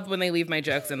just love when they leave my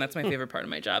jokes in. That's my favorite part of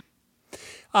my job.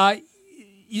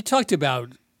 You talked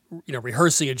about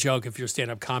rehearsing a joke if you're a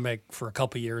stand-up comic for a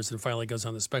couple of years and finally goes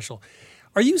on the special.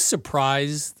 Are you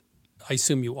surprised, I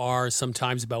assume you are,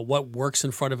 sometimes about what works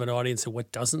in front of an audience and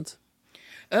what doesn't?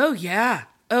 Oh, yeah.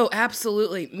 Oh,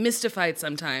 absolutely. Mystified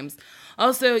sometimes.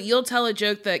 Also, you'll tell a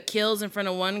joke that kills in front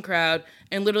of one crowd,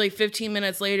 and literally 15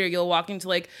 minutes later, you'll walk into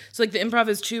the improv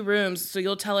is 2 rooms, so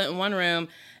you'll tell it in one room,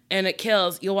 and it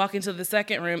kills. You'll walk into the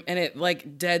second room, and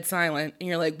it dead silent, and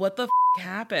you're like, what the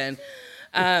happened?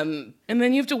 And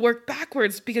then you have to work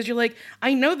backwards because you're like,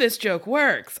 I know this joke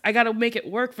works. I got to make it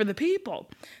work for the people.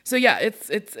 So yeah,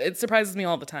 it surprises me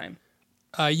all the time.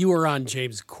 You were on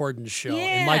James Corden's show,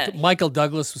 Yeah. and Michael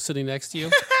Douglas was sitting next to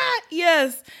you.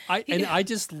 Yes. I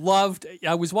just loved,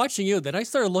 I was watching you, then I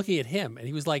started looking at him, and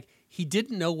he was like, he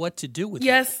didn't know what to do with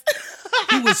Yes. it.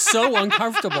 He was so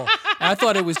uncomfortable. And I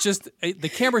thought it was just, the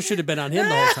camera should have been on him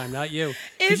the whole time, not you.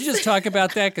 Could you just talk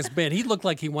about that? Because, man, he looked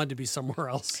like he wanted to be somewhere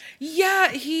else. Yeah,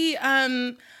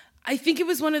 I think it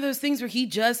was one of those things where he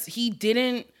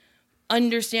didn't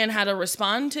understand how to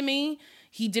respond to me.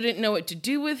 He didn't know what to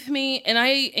do with me. And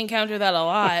I encounter that a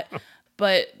lot.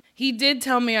 But he did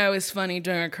tell me I was funny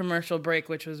during a commercial break,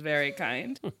 which was very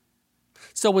kind.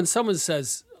 So when someone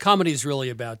says comedy is really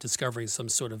about discovering some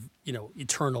sort of,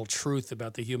 eternal truth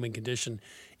about the human condition,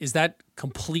 is that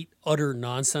complete, utter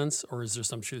nonsense, or is there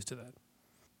some truth to that?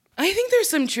 I think there's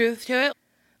some truth to it.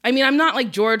 I mean, I'm not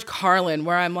like George Carlin,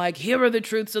 where I'm like, here are the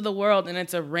truths of the world, and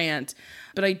it's a rant.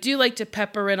 But I do like to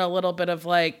pepper in a little bit of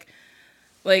like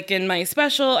in my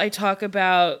special, I talk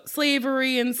about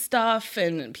slavery and stuff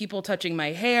and people touching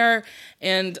my hair.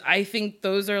 And I think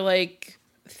those are like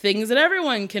things that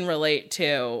everyone can relate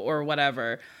to or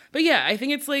whatever. But yeah, I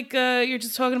think it's like you're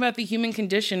just talking about the human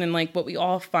condition and like what we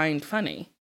all find funny.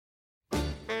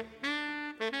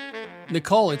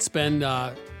 Nicole, it's been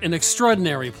an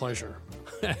extraordinary pleasure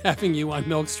having you on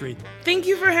Milk Street. Thank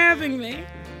you for having me.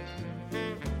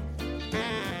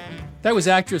 That was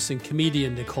actress and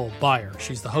comedian Nicole Byer.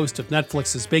 She's the host of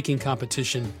Netflix's baking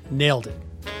competition, Nailed It.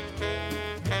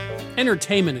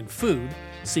 Entertainment and food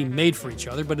seem made for each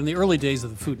other, but in the early days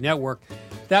of the Food Network,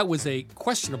 that was a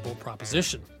questionable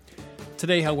proposition.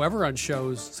 Today, however, on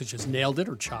shows such as Nailed It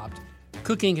or Chopped,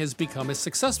 cooking has become a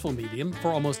successful medium for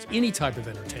almost any type of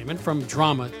entertainment, from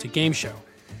drama to game show.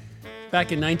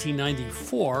 Back in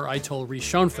 1994, I told Rhys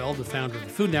Schoenfeld, the founder of the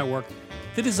Food Network,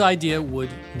 that his idea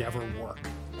would never work.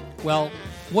 Well,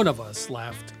 one of us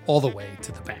laughed all the way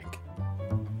to the bank.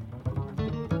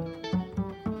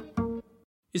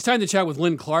 It's time to chat with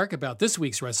Lynn Clark about this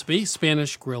week's recipe,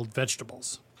 Spanish grilled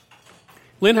vegetables.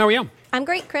 Lynn, how are you? I'm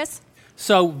great, Chris.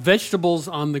 So vegetables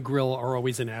on the grill are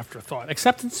always an afterthought,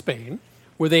 except in Spain,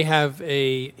 where they have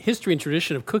a history and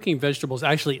tradition of cooking vegetables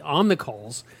actually on the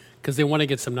coals because they want to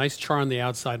get some nice char on the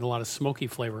outside and a lot of smoky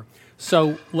flavor.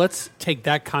 So let's take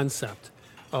that concept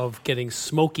of getting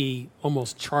smoky,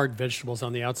 almost charred vegetables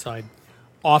on the outside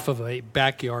off of a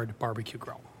backyard barbecue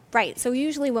grill. Right. So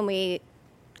usually when we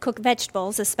cook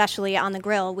vegetables, especially on the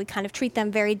grill, we kind of treat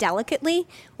them very delicately.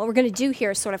 What we're going to do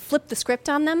here is sort of flip the script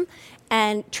on them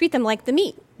and treat them like the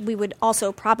meat. We would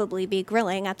also probably be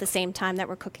grilling at the same time that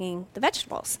we're cooking the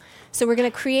vegetables. So we're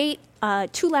going to create a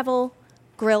 2-level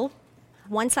grill.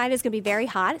 One side is going to be very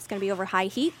hot. It's going to be over high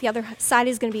heat. The other side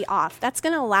is going to be off. That's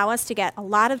going to allow us to get a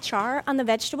lot of char on the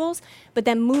vegetables, but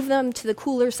then move them to the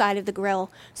cooler side of the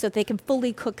grill so that they can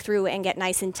fully cook through and get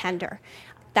nice and tender.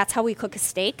 That's how we cook a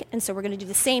steak, and so we're going to do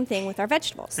the same thing with our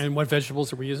vegetables. And what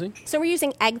vegetables are we using? So we're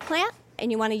using eggplant, and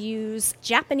you want to use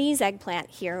Japanese eggplant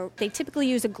here. They typically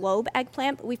use a globe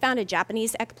eggplant, but we found a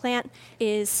Japanese eggplant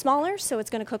is smaller, so it's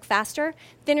going to cook faster.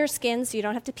 Thinner skin, so you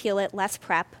don't have to peel it, less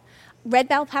prep. Red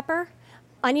bell pepper.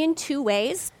 Onion 2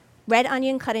 ways, red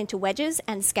onion cut into wedges,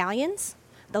 and scallions.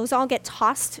 Those all get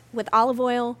tossed with olive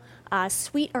oil,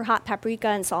 sweet or hot paprika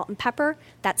and salt and pepper.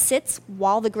 That sits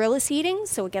while the grill is heating,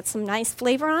 so it gets some nice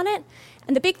flavor on it.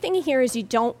 And the big thing here is you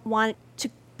don't want to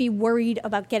be worried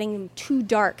about getting them too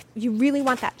dark. You really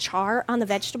want that char on the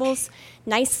vegetables,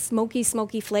 nice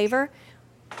smoky flavor.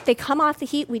 They come off the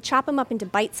heat, we chop them up into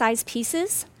bite-sized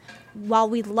pieces. While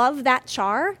we love that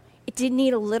char, it did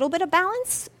need a little bit of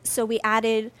balance, so we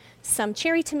added some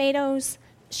cherry tomatoes,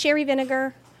 sherry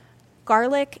vinegar,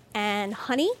 garlic, and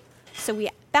honey. So we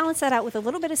balance that out with a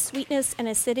little bit of sweetness and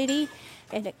acidity,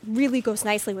 and it really goes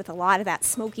nicely with a lot of that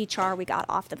smoky char we got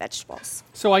off the vegetables.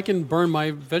 So I can burn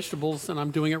my vegetables and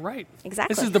I'm doing it right.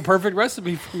 Exactly. This is the perfect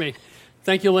recipe for me.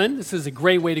 Thank you, Lynn. This is a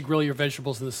great way to grill your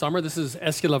vegetables in the summer. This is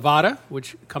escalivada,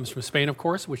 which comes from Spain, of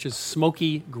course, which is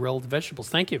smoky grilled vegetables.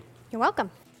 Thank you. You're welcome.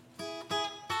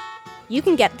 You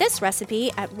can get this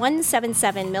recipe at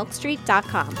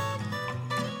 177milkstreet.com.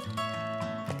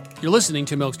 You're listening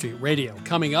to Milk Street Radio.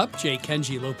 Coming up, J.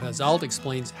 Kenji Lopez-Alt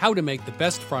explains how to make the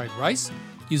best fried rice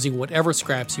using whatever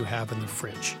scraps you have in the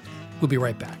fridge. We'll be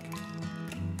right back.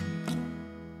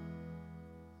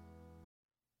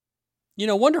 You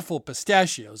know, Wonderful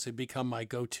Pistachios have become my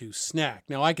go-to snack.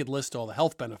 Now, I could list all the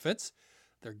health benefits.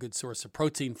 They're a good source of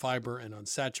protein, fiber, and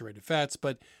unsaturated fats,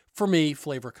 but for me,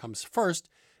 flavor comes first,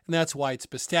 and that's why it's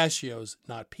pistachios,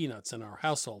 not peanuts, in our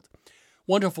household.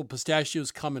 Wonderful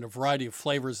Pistachios come in a variety of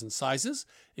flavors and sizes,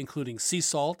 including sea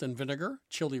salt and vinegar,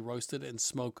 chili roasted, and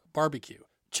smoke barbecue.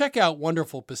 Check out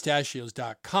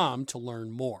wonderfulpistachios.com to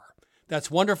learn more. That's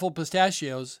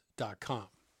wonderfulpistachios.com.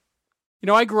 You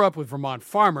know, I grew up with Vermont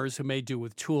farmers who made do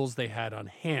with tools they had on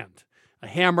hand. A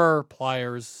hammer,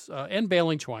 pliers, and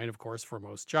baling twine, of course, for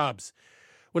most jobs.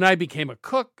 When I became a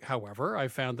cook, however, I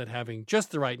found that having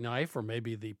just the right knife or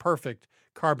maybe the perfect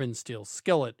carbon steel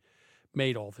skillet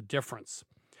made all the difference.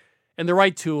 And the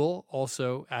right tool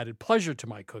also added pleasure to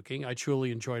my cooking. I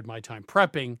truly enjoyed my time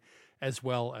prepping as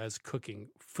well as cooking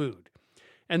food.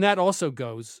 And that also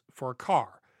goes for a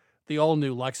car. The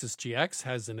all-new Lexus GX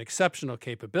has an exceptional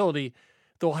capability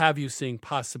that will have you seeing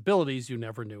possibilities you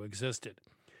never knew existed.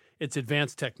 Its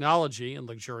advanced technology and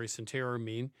luxurious interior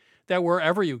mean that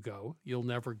wherever you go, you'll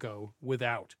never go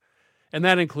without. And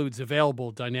that includes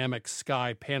available dynamic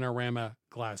sky panorama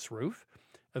glass roof,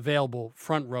 available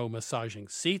front row massaging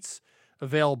seats,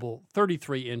 available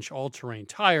 33-inch all-terrain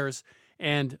tires,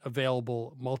 and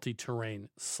available multi-terrain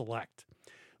select.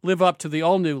 Live up to the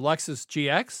all-new Lexus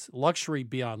GX, luxury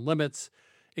beyond limits.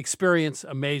 Experience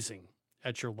amazing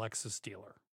at your Lexus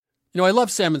dealer. You know, I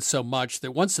love salmon so much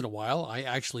that once in a while I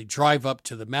actually drive up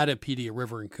to the Matapedia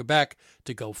River in Quebec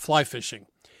to go fly fishing.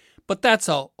 But that's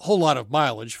a whole lot of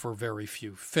mileage for very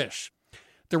few fish.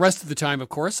 The rest of the time, of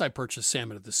course, I purchase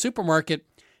salmon at the supermarket,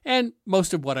 and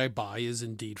most of what I buy is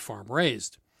indeed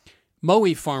farm-raised.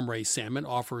 Mowi farm-raised salmon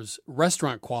offers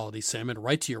restaurant-quality salmon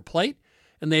right to your plate,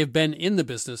 and they have been in the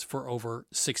business for over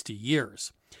 60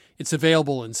 years. It's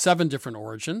available in 7 different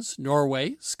origins: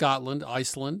 Norway, Scotland,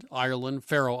 Iceland, Ireland,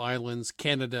 Faroe Islands,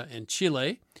 Canada, and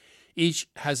Chile. Each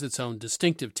has its own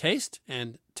distinctive taste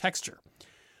and texture.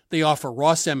 They offer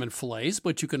raw salmon fillets,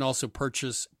 but you can also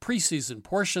purchase pre-seasoned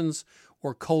portions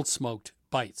or cold-smoked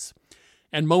bites.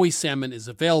 And Mowi salmon is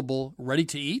available ready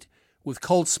to eat with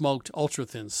cold-smoked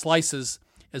ultra-thin slices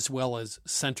as well as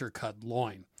center-cut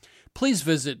loin. Please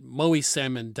visit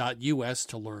mowisalmon.us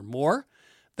to learn more.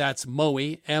 That's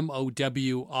Mowi,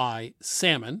 M-O-W-I,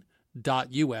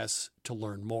 salmon.us to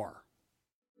learn more.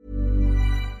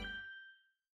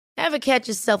 Ever catch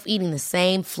yourself eating the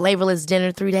same flavorless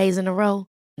dinner 3 days in a row?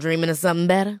 Dreaming of something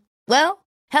better? Well,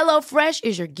 HelloFresh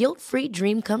is your guilt-free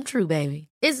dream come true, baby.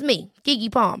 It's me, Keke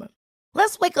Palmer.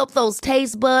 Let's wake up those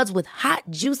taste buds with hot,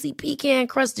 juicy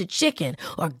pecan-crusted chicken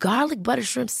or garlic butter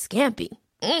shrimp scampi.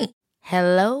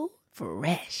 Hello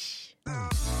Fresh.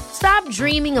 Stop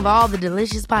dreaming of all the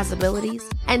delicious possibilities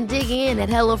and dig in at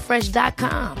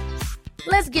HelloFresh.com.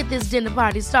 Let's get this dinner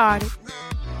party started.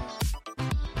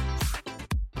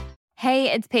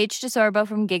 Hey, it's Paige DeSorbo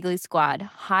from Giggly Squad.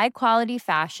 High quality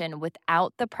fashion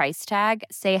without the price tag.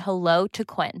 Say hello to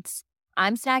Quince.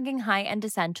 I'm snagging high-end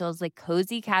essentials like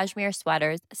cozy cashmere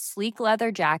sweaters, sleek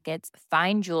leather jackets,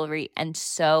 fine jewelry, and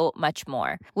so much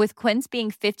more. With Quince being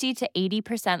 50 to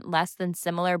 80% less than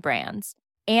similar brands.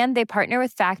 And they partner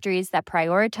with factories that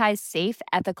prioritize safe,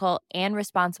 ethical, and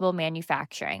responsible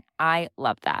manufacturing. I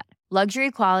love that. Luxury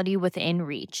quality within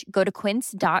reach. Go to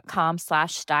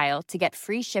quince.com/style to get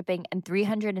free shipping and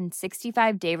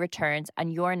 365-day returns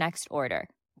on your next order.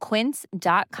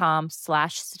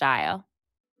 Quince.com/style.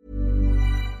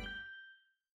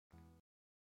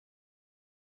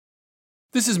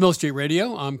 This is Milk Street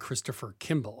Radio. I'm Christopher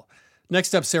Kimball.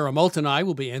 Next up, Sarah Moult and I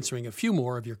will be answering a few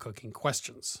more of your cooking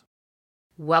questions.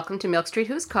 Welcome to Milk Street.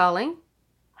 Who's calling?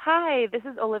 Hi, this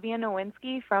is Olivia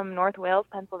Nowinski from North Wales,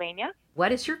 Pennsylvania.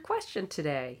 What is your question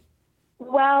today?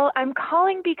 Well, I'm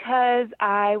calling because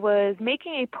I was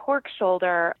making a pork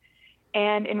shoulder,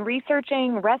 and in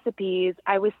researching recipes,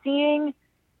 I was seeing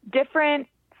different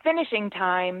finishing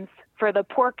times for the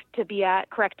pork to be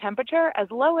at correct temperature, as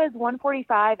low as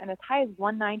 145 and as high as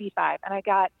 195. And I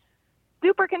got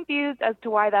super confused as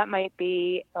to why that might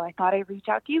be, so I thought I'd reach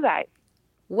out to you guys.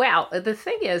 Well, the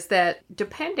thing is that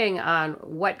depending on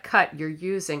what cut you're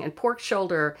using, and pork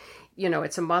shoulder,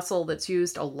 it's a muscle that's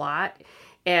used a lot,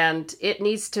 and it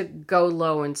needs to go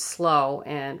low and slow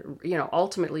and,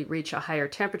 ultimately reach a higher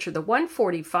temperature. The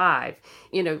 145,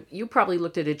 you probably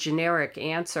looked at a generic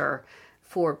answer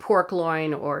for pork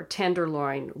loin or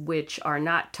tenderloin, which are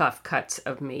not tough cuts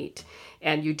of meat.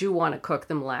 And you do want to cook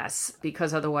them less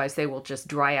because otherwise they will just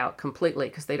dry out completely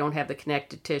because they don't have the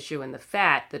connective tissue and the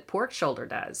fat that pork shoulder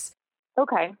does.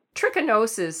 Okay.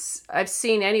 Trichinosis, I've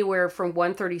seen anywhere from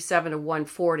 137 to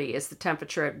 140 is the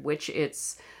temperature at which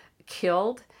it's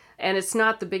killed. And it's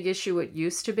not the big issue it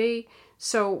used to be.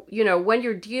 So, when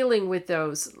you're dealing with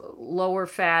those lower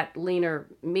fat, leaner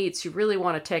meats, you really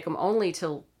want to take them only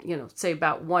till, say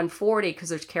about 140 because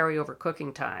there's carryover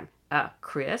cooking time.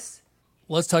 Chris?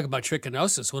 Let's talk about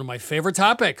trichinosis, one of my favorite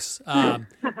topics.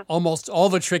 Almost all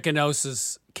the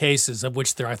trichinosis cases, of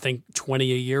which there are, I think,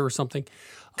 20 a year or something,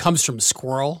 comes from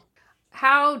squirrel.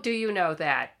 How do you know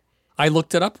that? I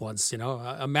looked it up once,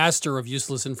 a master of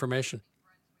useless information.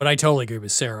 But I totally agree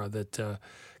with Sarah that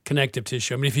connective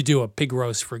tissue, if you do a pig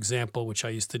roast, for example, which I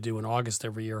used to do in August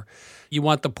every year, you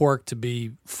want the pork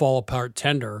to fall apart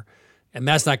tender, and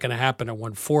that's not going to happen at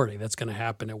 140. That's going to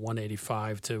happen at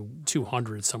 185 to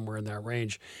 200, somewhere in that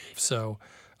range. So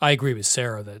I agree with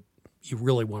Sarah that you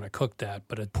really want to cook that,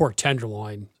 but a pork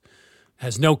tenderloin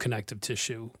has no connective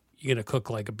tissue. You're going to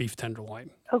cook like a beef tenderloin.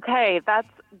 Okay,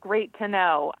 that's great to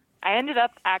know. I ended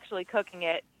up actually cooking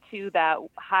it to that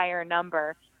higher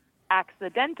number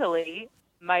accidentally.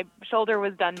 My shoulder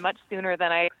was done much sooner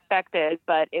than I expected,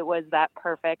 but it was that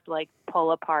perfect,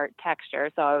 pull apart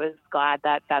texture. So I was glad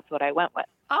that that's what I went with.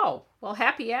 Oh, well,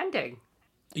 happy ending.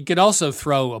 You could also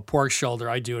throw a pork shoulder.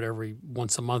 I do it every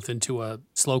once a month into a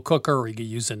slow cooker, or you could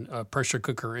use a pressure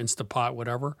cooker, Instapot,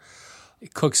 whatever.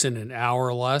 It cooks in an hour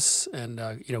or less, and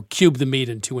cube the meat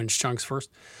in 2-inch chunks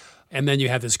first. And then you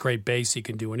have this great base you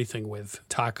can do anything with,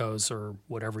 tacos or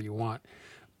whatever you want.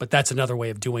 But that's another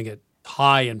way of doing it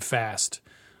high and fast,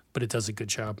 but it does a good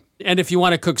job. And if you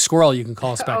want to cook squirrel, you can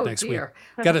call us back next week.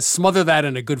 Got to smother that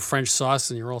in a good French sauce,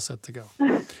 and you're all set to go.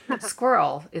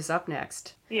 Squirrel is up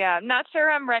next. Yeah, not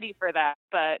sure I'm ready for that,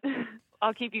 but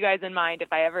I'll keep you guys in mind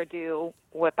if I ever do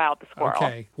whip out the squirrel.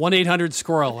 Okay,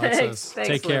 1-800-SQUIRREL. That's us. Thanks,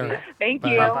 Take care. Lydia. Thank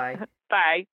Bye. you. Bye.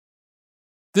 Bye.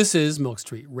 This is Milk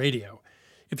Street Radio.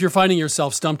 If you're finding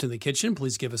yourself stumped in the kitchen,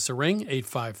 please give us a ring,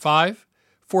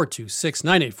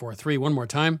 855-426-9843. One more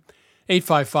time,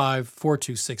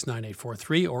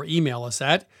 855-426-9843, or email us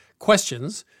at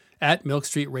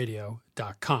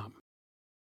questions@milkstreetradio.com.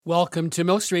 Welcome to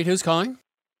Milk Street. Who's calling?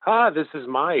 Hi, this is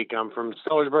Mike. I'm from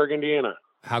Sellersburg, Indiana.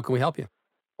 How can we help you?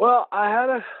 Well, I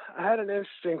had an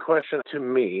interesting question to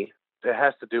me that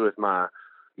has to do with my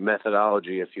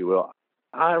methodology, if you will.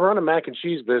 I run a mac and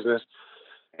cheese business,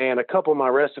 and a couple of my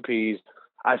recipes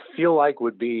I feel like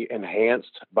would be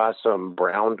enhanced by some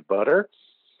browned butter,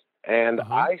 and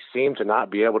I seem to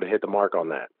not be able to hit the mark on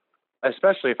that,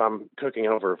 especially if I'm cooking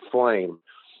over a flame.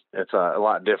 It's a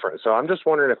lot different. So I'm just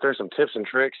wondering if there's some tips and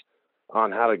tricks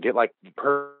on how to get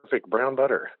perfect brown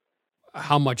butter.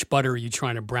 How much butter are you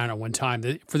trying to brown at one time?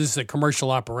 For this is a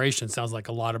commercial operation, sounds like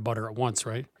a lot of butter at once,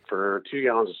 right? For 2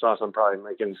 gallons of sauce, I'm probably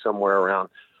making somewhere around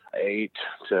 8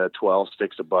 to 12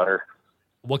 sticks of butter.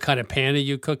 What kind of pan are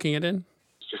you cooking it in?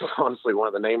 It's just honestly one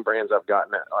of the name brands I've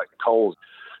gotten at Kohl's.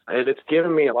 And it's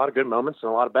given me a lot of good moments and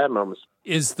a lot of bad moments.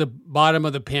 Is the bottom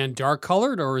of the pan dark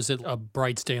colored, or is it a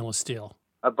bright stainless steel?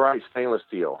 A bright stainless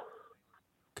steel.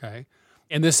 Okay.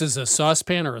 And this is a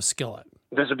saucepan or a skillet?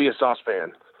 This would be a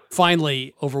saucepan.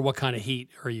 Finally, over what kind of heat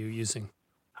are you using?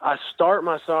 I start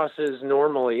my sauces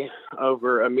normally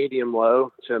over a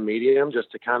medium-low to a medium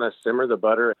just to kind of simmer the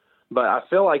butter. But I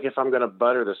feel like if I'm going to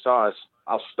butter the sauce,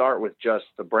 I'll start with just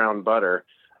the brown butter,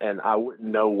 and I wouldn't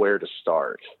know where to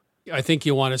start. I think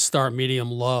you want to start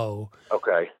medium-low.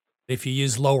 Okay. If you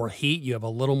use lower heat, you have a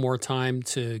little more time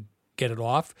to get it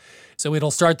off. So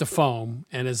it'll start to foam,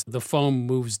 and as the foam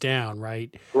moves down,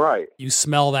 right? Right. You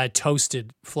smell that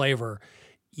toasted flavor.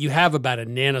 You have about a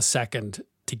nanosecond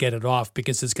to get it off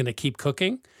because it's going to keep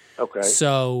cooking. Okay.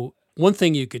 So one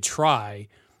thing you could try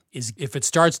is if it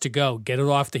starts to go, get it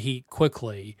off the heat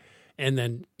quickly and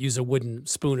then use a wooden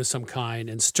spoon of some kind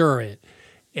and stir it,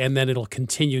 and then it'll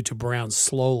continue to brown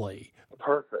slowly.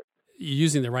 Perfect. You're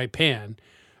using the right pan.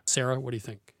 Sarah, what do you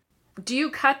think? Do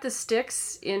you cut the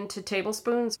sticks into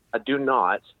tablespoons? I do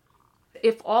not.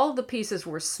 If all of the pieces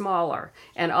were smaller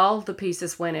and all of the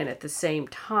pieces went in at the same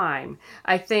time,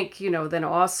 I think, then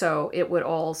also it would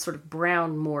all sort of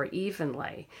brown more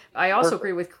evenly. I also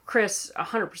agree with Chris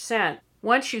 100%.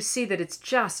 Once you see that it's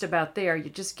just about there, you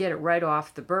just get it right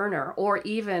off the burner or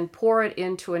even pour it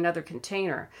into another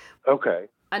container. Okay.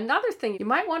 Another thing, you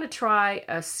might want to try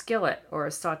a skillet or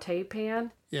a saute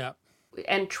pan. Yeah.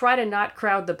 And try to not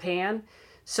crowd the pan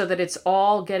so that it's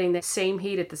all getting the same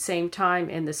heat at the same time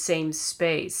in the same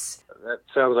space. That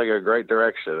sounds like a great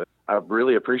direction. I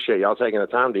really appreciate y'all taking the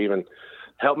time to even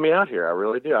help me out here. I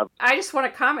really do. I just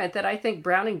want to comment that I think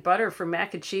browning butter for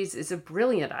mac and cheese is a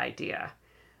brilliant idea.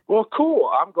 Well, cool.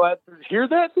 I'm glad to hear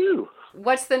that too.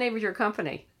 What's the name of your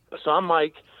company? So I'm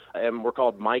Mike, and we're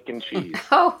called Mike and Cheese.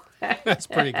 Oh, that's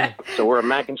pretty good. So we're a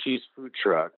mac and cheese food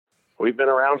truck. We've been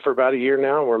around for about a year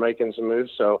now, and we're making some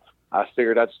moves. So I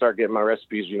figured I'd start getting my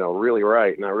recipes, really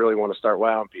right, and I really want to start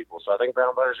wowing people. So I think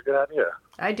brown butter is a good idea.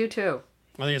 I do too.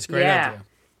 I think it's a great idea.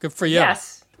 Good for you.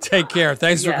 Yes. Take care.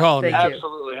 Thanks for calling me.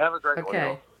 Absolutely. Have a great one.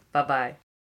 Okay. Bye-bye.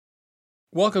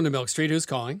 Welcome to Milk Street. Who's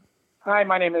calling? Hi,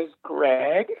 my name is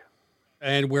Greg.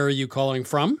 And where are you calling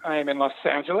from? I am in Los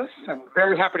Angeles. I'm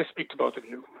very happy to speak to both of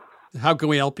you. How can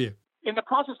we help you? In the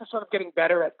process of sort of getting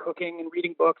better at cooking and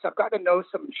reading books, I've gotten to know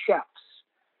some chefs.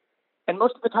 And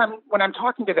most of the time when I'm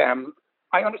talking to them,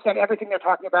 I understand everything they're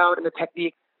talking about and the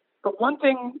technique. But one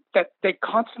thing that they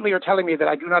constantly are telling me that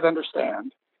I do not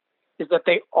understand is that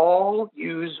they all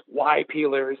use Y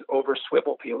peelers over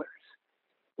swivel peelers.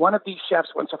 One of these chefs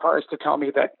went so far as to tell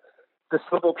me that the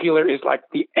swivel peeler is like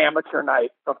the amateur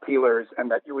night of peelers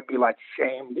and that you would be like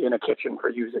shamed in a kitchen for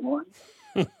using one.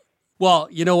 Well,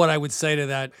 you know what I would say to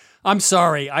that? I'm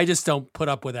sorry. I just don't put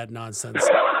up with that nonsense.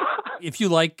 If you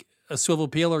like a swivel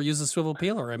peeler, use a swivel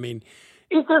peeler. I mean,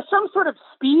 is there some sort of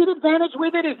speed advantage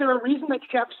with it? Is there a reason that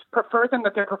chefs prefer them,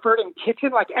 that they're preferred in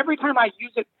kitchen? Like every time I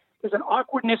use it, there's an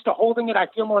awkwardness to holding it. I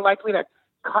feel more likely to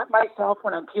cut myself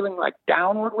when I'm peeling like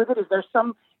downward with it. Is there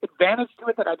some advantage to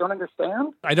it that I don't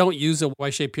understand? I don't use a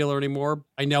Y-shaped peeler anymore.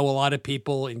 I know a lot of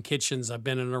people in kitchens I've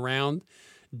been in and around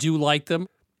do like them.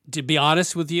 To be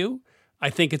honest with you, I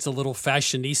think it's a little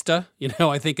fashionista.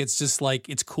 I think it's just like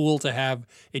it's cool to have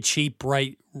a cheap,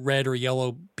 bright red or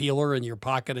yellow peeler in your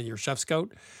pocket in your chef's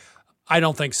coat. I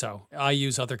don't think so. I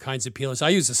use other kinds of peelers. I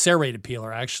use a serrated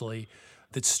peeler, actually,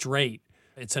 that's straight.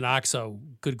 It's an OXO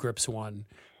Good Grips one,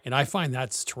 and I find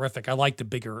that's terrific. I like the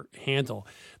bigger handle.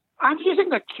 I'm using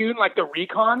the Kuhn, like the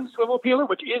Recon swivel peeler,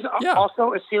 which is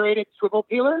also a serrated swivel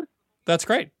peeler. That's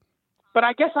great. But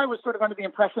I guess I was sort of under the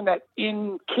impression that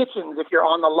in kitchens, if you're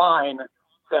on the line,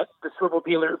 that the swivel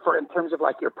peeler, in terms of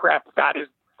like your prep, that is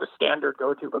the standard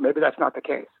go-to. But maybe that's not the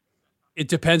case. It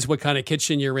depends what kind of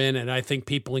kitchen you're in, and I think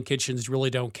people in kitchens really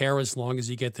don't care as long as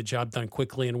you get the job done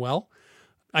quickly and well.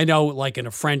 I know, like in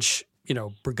a French,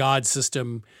 brigade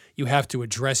system, you have to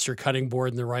address your cutting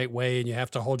board in the right way, and you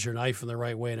have to hold your knife in the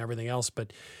right way and everything else.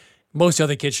 But most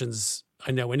other kitchens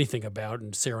I know anything about,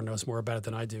 and Sarah knows more about it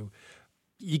than I do,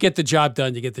 you get the job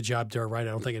done, you get the job done right.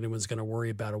 I don't think anyone's going to worry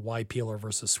about a Y peeler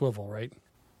versus swivel, right?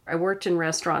 I worked in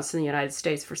restaurants in the United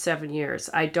States for 7 years.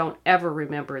 I don't ever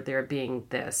remember there being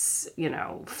this,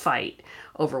 fight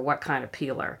over what kind of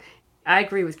peeler. I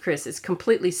agree with Chris. It's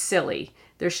completely silly.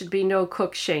 There should be no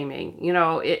cook shaming.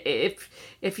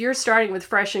 If you're starting with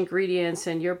fresh ingredients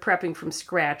and you're prepping from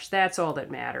scratch, that's all that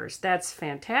matters. That's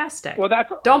fantastic. Well,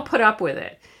 don't put up with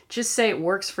it. Just say it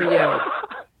works for you.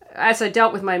 As I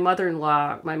dealt with my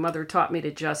mother-in-law, my mother taught me to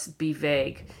just be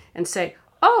vague and say,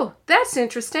 oh, that's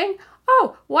interesting.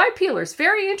 Oh, Y peelers,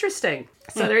 very interesting.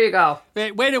 So there you go.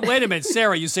 Wait a minute,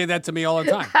 Sarah, you say that to me all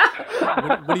the time.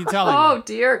 What are you telling me? Oh,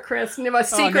 dear, Chris.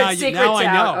 Secret's now out.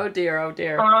 I know. Oh,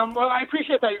 dear. Well, I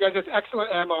appreciate that, you guys. It's excellent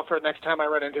ammo for next time I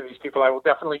run into these people. I will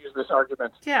definitely use this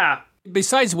argument. Yeah.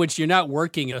 Besides which, you're not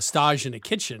working a stage in a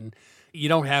kitchen. You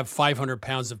don't have 500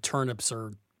 pounds of turnips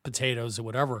or potatoes or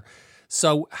whatever.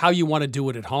 So how you want to do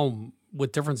it at home,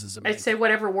 what difference does it make? I'd say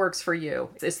whatever works for you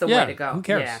is the way to go. Who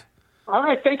cares? Yeah. All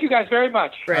right. Thank you guys very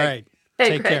much. All right.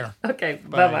 Hey, Take Greg. care. Okay.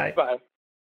 Bye. Bye-bye. Bye.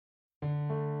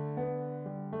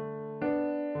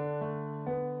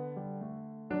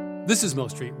 This is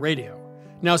Milk Street Radio.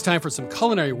 Now it's time for some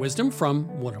culinary wisdom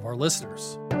from one of our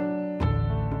listeners.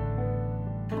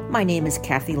 My name is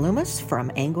Kathy Loomis from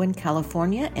Angwin,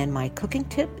 California, and my cooking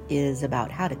tip is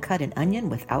about how to cut an onion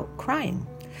without crying.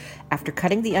 After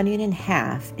cutting the onion in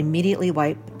half, immediately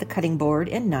wipe the cutting board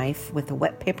and knife with a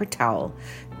wet paper towel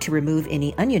to remove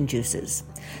any onion juices.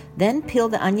 Then peel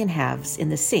the onion halves in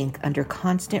the sink under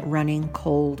constant running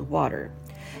cold water.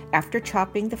 After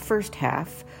chopping the first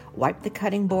half, wipe the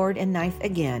cutting board and knife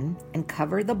again and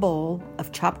cover the bowl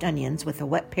of chopped onions with a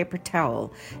wet paper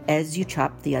towel as you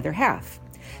chop the other half.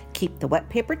 Keep the wet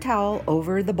paper towel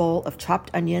over the bowl of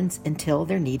chopped onions until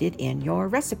they're needed in your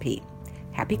recipe.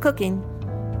 Happy cooking!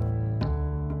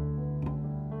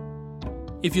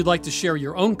 If you'd like to share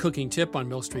your own cooking tip on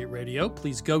Milk Street Radio,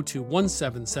 please go to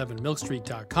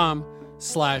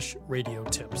 177milkstreet.com/radio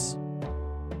tips.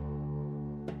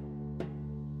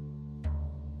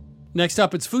 Next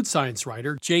up, it's food science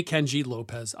writer J. Kenji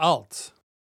Lopez Alt.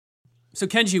 So,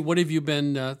 Kenji, what have you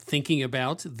been thinking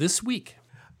about this week?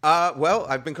 Well,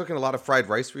 I've been cooking a lot of fried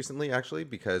rice recently, actually,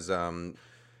 because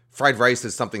fried rice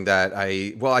is something that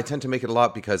I tend to make it a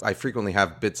lot because I frequently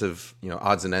have bits of,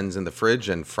 odds and ends in the fridge,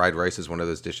 and fried rice is one of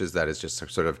those dishes that is just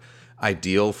sort of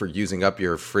ideal for using up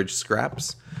your fridge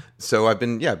scraps. So I've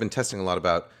been testing a lot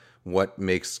about what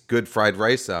makes good fried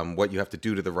rice, what you have to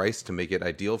do to the rice to make it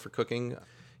ideal for cooking.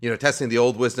 Testing the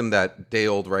old wisdom that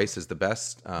day-old rice is the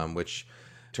best, which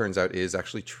turns out is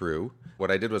actually true. What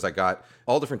I did was I got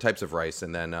all different types of rice,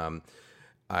 and then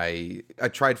I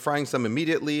tried frying some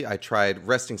immediately. I tried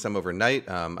resting some overnight.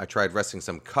 I tried resting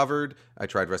some covered. I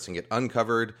tried resting it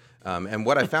uncovered. And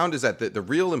what I found is that the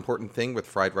real important thing with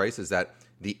fried rice is that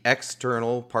the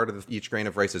external part of each grain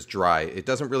of rice is dry. It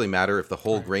doesn't really matter if the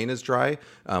whole grain is dry.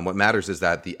 What matters is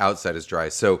that the outside is dry.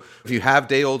 So if you have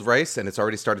day-old rice and it's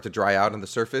already started to dry out on the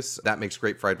surface, that makes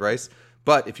great fried rice.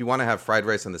 But if you want to have fried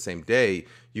rice on the same day,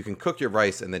 you can cook your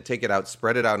rice and then take it out,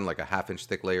 spread it out in like a half-inch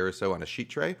thick layer or so on a sheet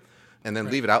tray, and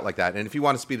then leave it out like that. And if you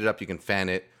want to speed it up, you can fan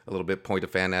it a little bit, point a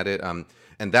fan at it. And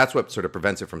that's what sort of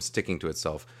prevents it from sticking to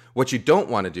itself. What you don't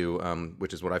want to do,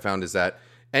 which is what I found, is that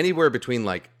anywhere between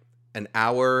like an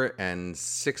hour and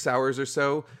 6 hours or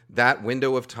so, that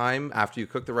window of time after you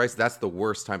cook the rice, that's the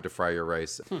worst time to fry your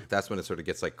rice. That's when it sort of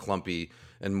gets like clumpy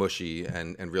and mushy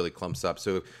and really clumps up.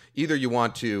 So either you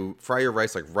want to fry your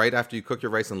rice like right after you cook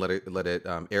your rice and let it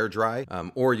air dry,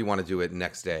 or you want to do it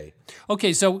next day.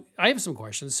 Okay, so I have some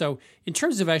questions. So in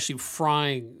terms of actually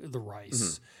frying the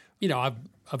rice,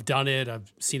 I've done it.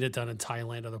 I've seen it done in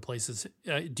Thailand, other places.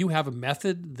 Do you have a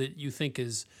method that you think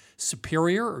is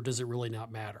superior, or does it really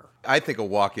not matter? I think a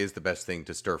wok is the best thing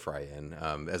to stir fry in,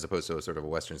 as opposed to a sort of a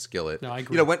Western skillet. No, I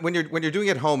agree. When you're doing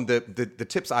it at home, the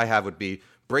tips I have would be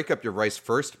break up your rice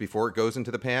first before it goes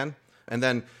into the pan. And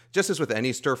then, just as with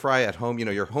any stir fry at home,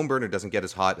 your home burner doesn't get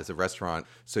as hot as a restaurant,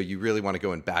 so you really want to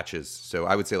go in batches. So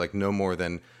I would say like no more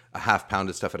than a half pound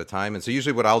of stuff at a time. And so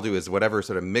usually what I'll do is whatever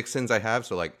sort of mix-ins I have,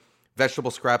 so like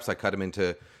vegetable scraps, I cut them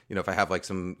into, if I have like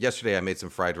yesterday I made some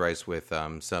fried rice with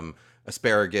some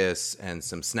asparagus and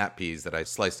some snap peas that I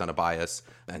sliced on a bias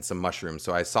and some mushrooms.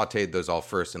 So I sauteed those all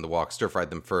first in the wok, stir-fried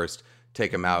them first,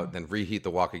 take them out, then reheat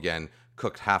the wok again,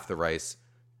 cooked half the rice,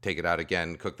 take it out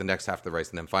again, cook the next half of the rice,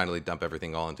 and then finally dump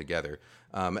everything all in together.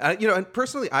 And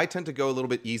personally, I tend to go a little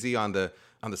bit easy on the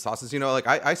sauces.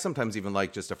 I sometimes even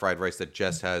like just a fried rice that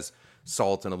just has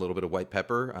salt and a little bit of white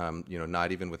pepper,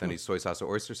 not even with any soy sauce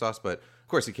or oyster sauce. But of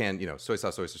course you can, soy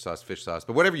sauce, oyster sauce, fish sauce.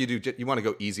 But whatever you do, you want to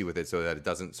go easy with it so that it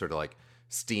doesn't sort of like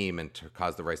steam and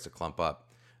cause the rice to clump up.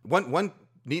 One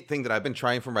neat thing that I've been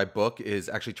trying for my book is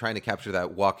actually trying to capture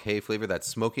that wok hay flavor, that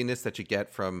smokiness that you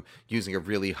get from using a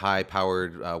really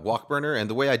high-powered wok burner. And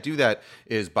the way I do that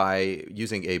is by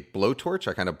using a blowtorch.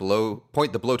 I kind of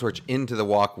point the blowtorch into the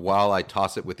wok while I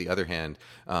toss it with the other hand.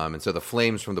 And so the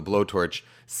flames from the blowtorch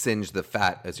singe the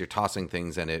fat as you're tossing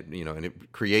things, and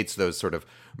it creates those sort of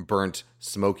burnt,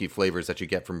 smoky flavors that you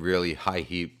get from really high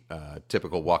heat,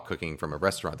 typical wok cooking from a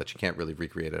restaurant that you can't really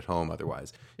recreate at home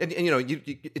otherwise. And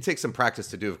it takes some practice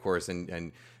to do, of course,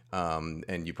 and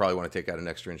you probably want to take out an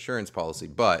extra insurance policy.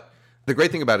 But the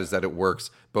great thing about it is that it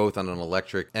works both on an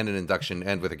electric and an induction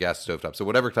and with a gas stovetop. So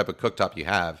whatever type of cooktop you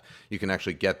have, you can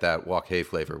actually get that wok hay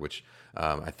flavor, which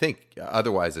I think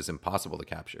otherwise is impossible to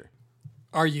capture.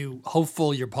 Are you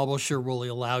hopeful your publisher will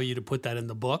allow you to put that in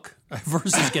the book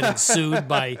versus getting sued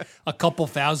by a couple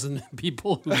thousand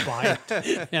people who buy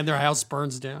it and their house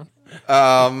burns down?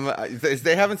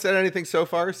 They haven't said anything so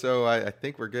far, so I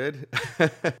think we're good.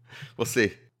 We'll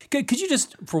see. Could you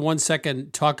just, for 1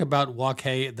 second, talk about wok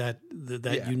hay, that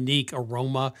that unique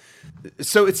aroma.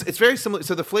 So it's very similar.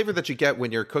 So the flavor that you get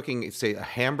when you're cooking, say, a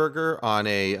hamburger on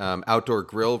a outdoor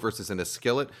grill versus in a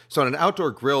skillet. So on an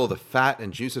outdoor grill, the fat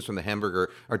and juices from the hamburger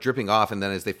are dripping off, and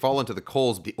then as they fall into the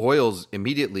coals, the oils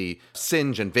immediately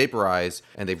singe and vaporize,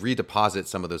 and they redeposit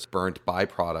some of those burnt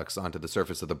byproducts onto the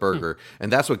surface of the burger,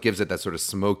 and that's what gives it that sort of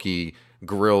smoky,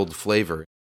 grilled flavor.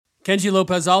 Kenji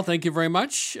Lopez-Alt, thank you very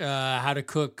much. How to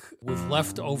cook with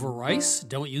leftover rice.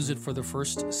 Don't use it for the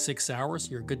first 6 hours.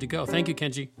 You're good to go. Thank you,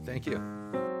 Kenji. Thank you.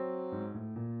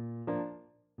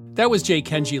 That was J.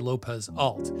 Kenji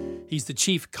Lopez-Alt. He's the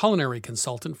chief culinary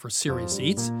consultant for Serious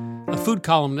Eats, a food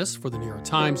columnist for the New York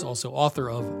Times, also author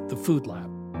of The Food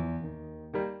Lab.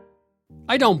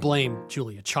 I don't blame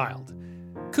Julia Child.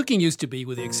 Cooking used to be,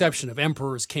 with the exception of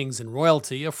emperors, kings, and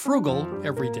royalty, a frugal,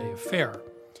 everyday affair.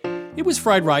 It was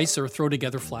fried rice or throw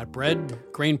together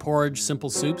flatbread, grain porridge, simple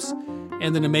soups,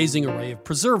 and an amazing array of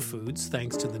preserved foods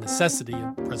thanks to the necessity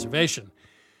of preservation.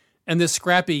 And this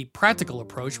scrappy, practical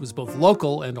approach was both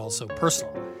local and also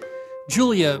personal.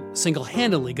 Julia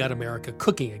single-handedly got America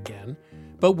cooking again,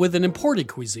 but with an imported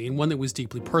cuisine, one that was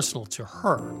deeply personal to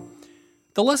her.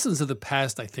 The lessons of the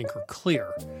past, I think, are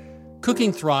clear.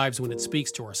 Cooking thrives when it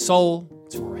speaks to our soul,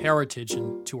 to our heritage,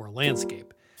 and to our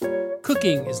landscape.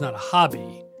 Cooking is not a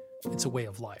hobby. It's a way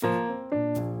of life.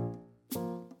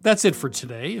 That's it for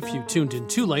today. If you tuned in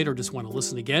too late or just want to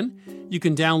listen again, you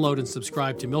can download and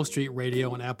subscribe to Milk Street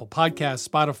Radio on Apple Podcasts,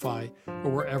 Spotify, or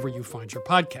wherever you find your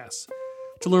podcasts.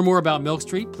 To learn more about Milk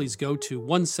Street, please go to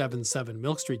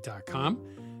 177milkstreet.com.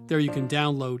 There you can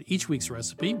download each week's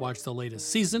recipe, watch the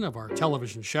latest season of our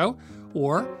television show,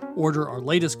 or order our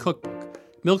latest cookbook,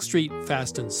 Milk Street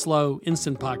Fast and Slow,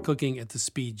 Instant Pot Cooking at the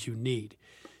Speed You Need.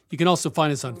 You can also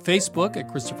find us on Facebook at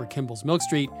Christopher Kimball's Milk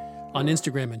Street, on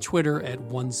Instagram and Twitter at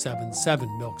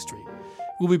 177 Milk Street.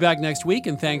 We'll be back next week,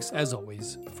 and thanks, as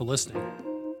always, for listening.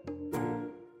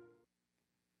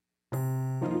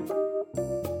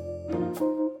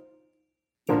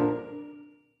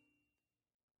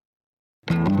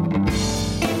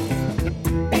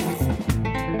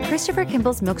 Christopher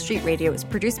Kimball's Milk Street Radio is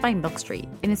produced by Milk Street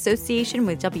in association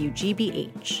with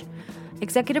WGBH.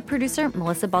 Executive producer,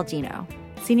 Melissa Baldino.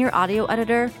 Senior audio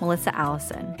editor, Melissa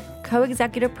Allison.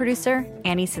 Co-executive producer,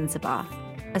 Annie Sinsaba.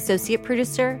 Associate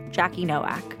producer, Jackie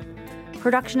Nowak.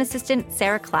 Production assistant,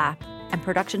 Sarah Clapp. And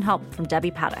production help from Debbie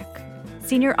Paddock.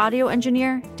 Senior audio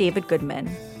engineer, David Goodman.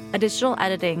 Additional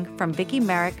editing from Vicki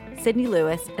Merrick, Sydney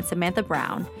Lewis, and Samantha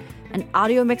Brown. And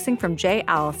audio mixing from Jay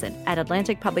Allison at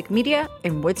Atlantic Public Media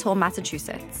in Woods Hole,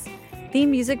 Massachusetts.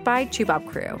 Theme music by Chubop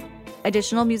Crew.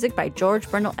 Additional music by George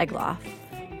Bernal Egloff.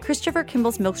 Christopher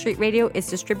Kimball's Milk Street Radio is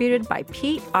distributed by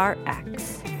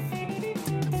PRX.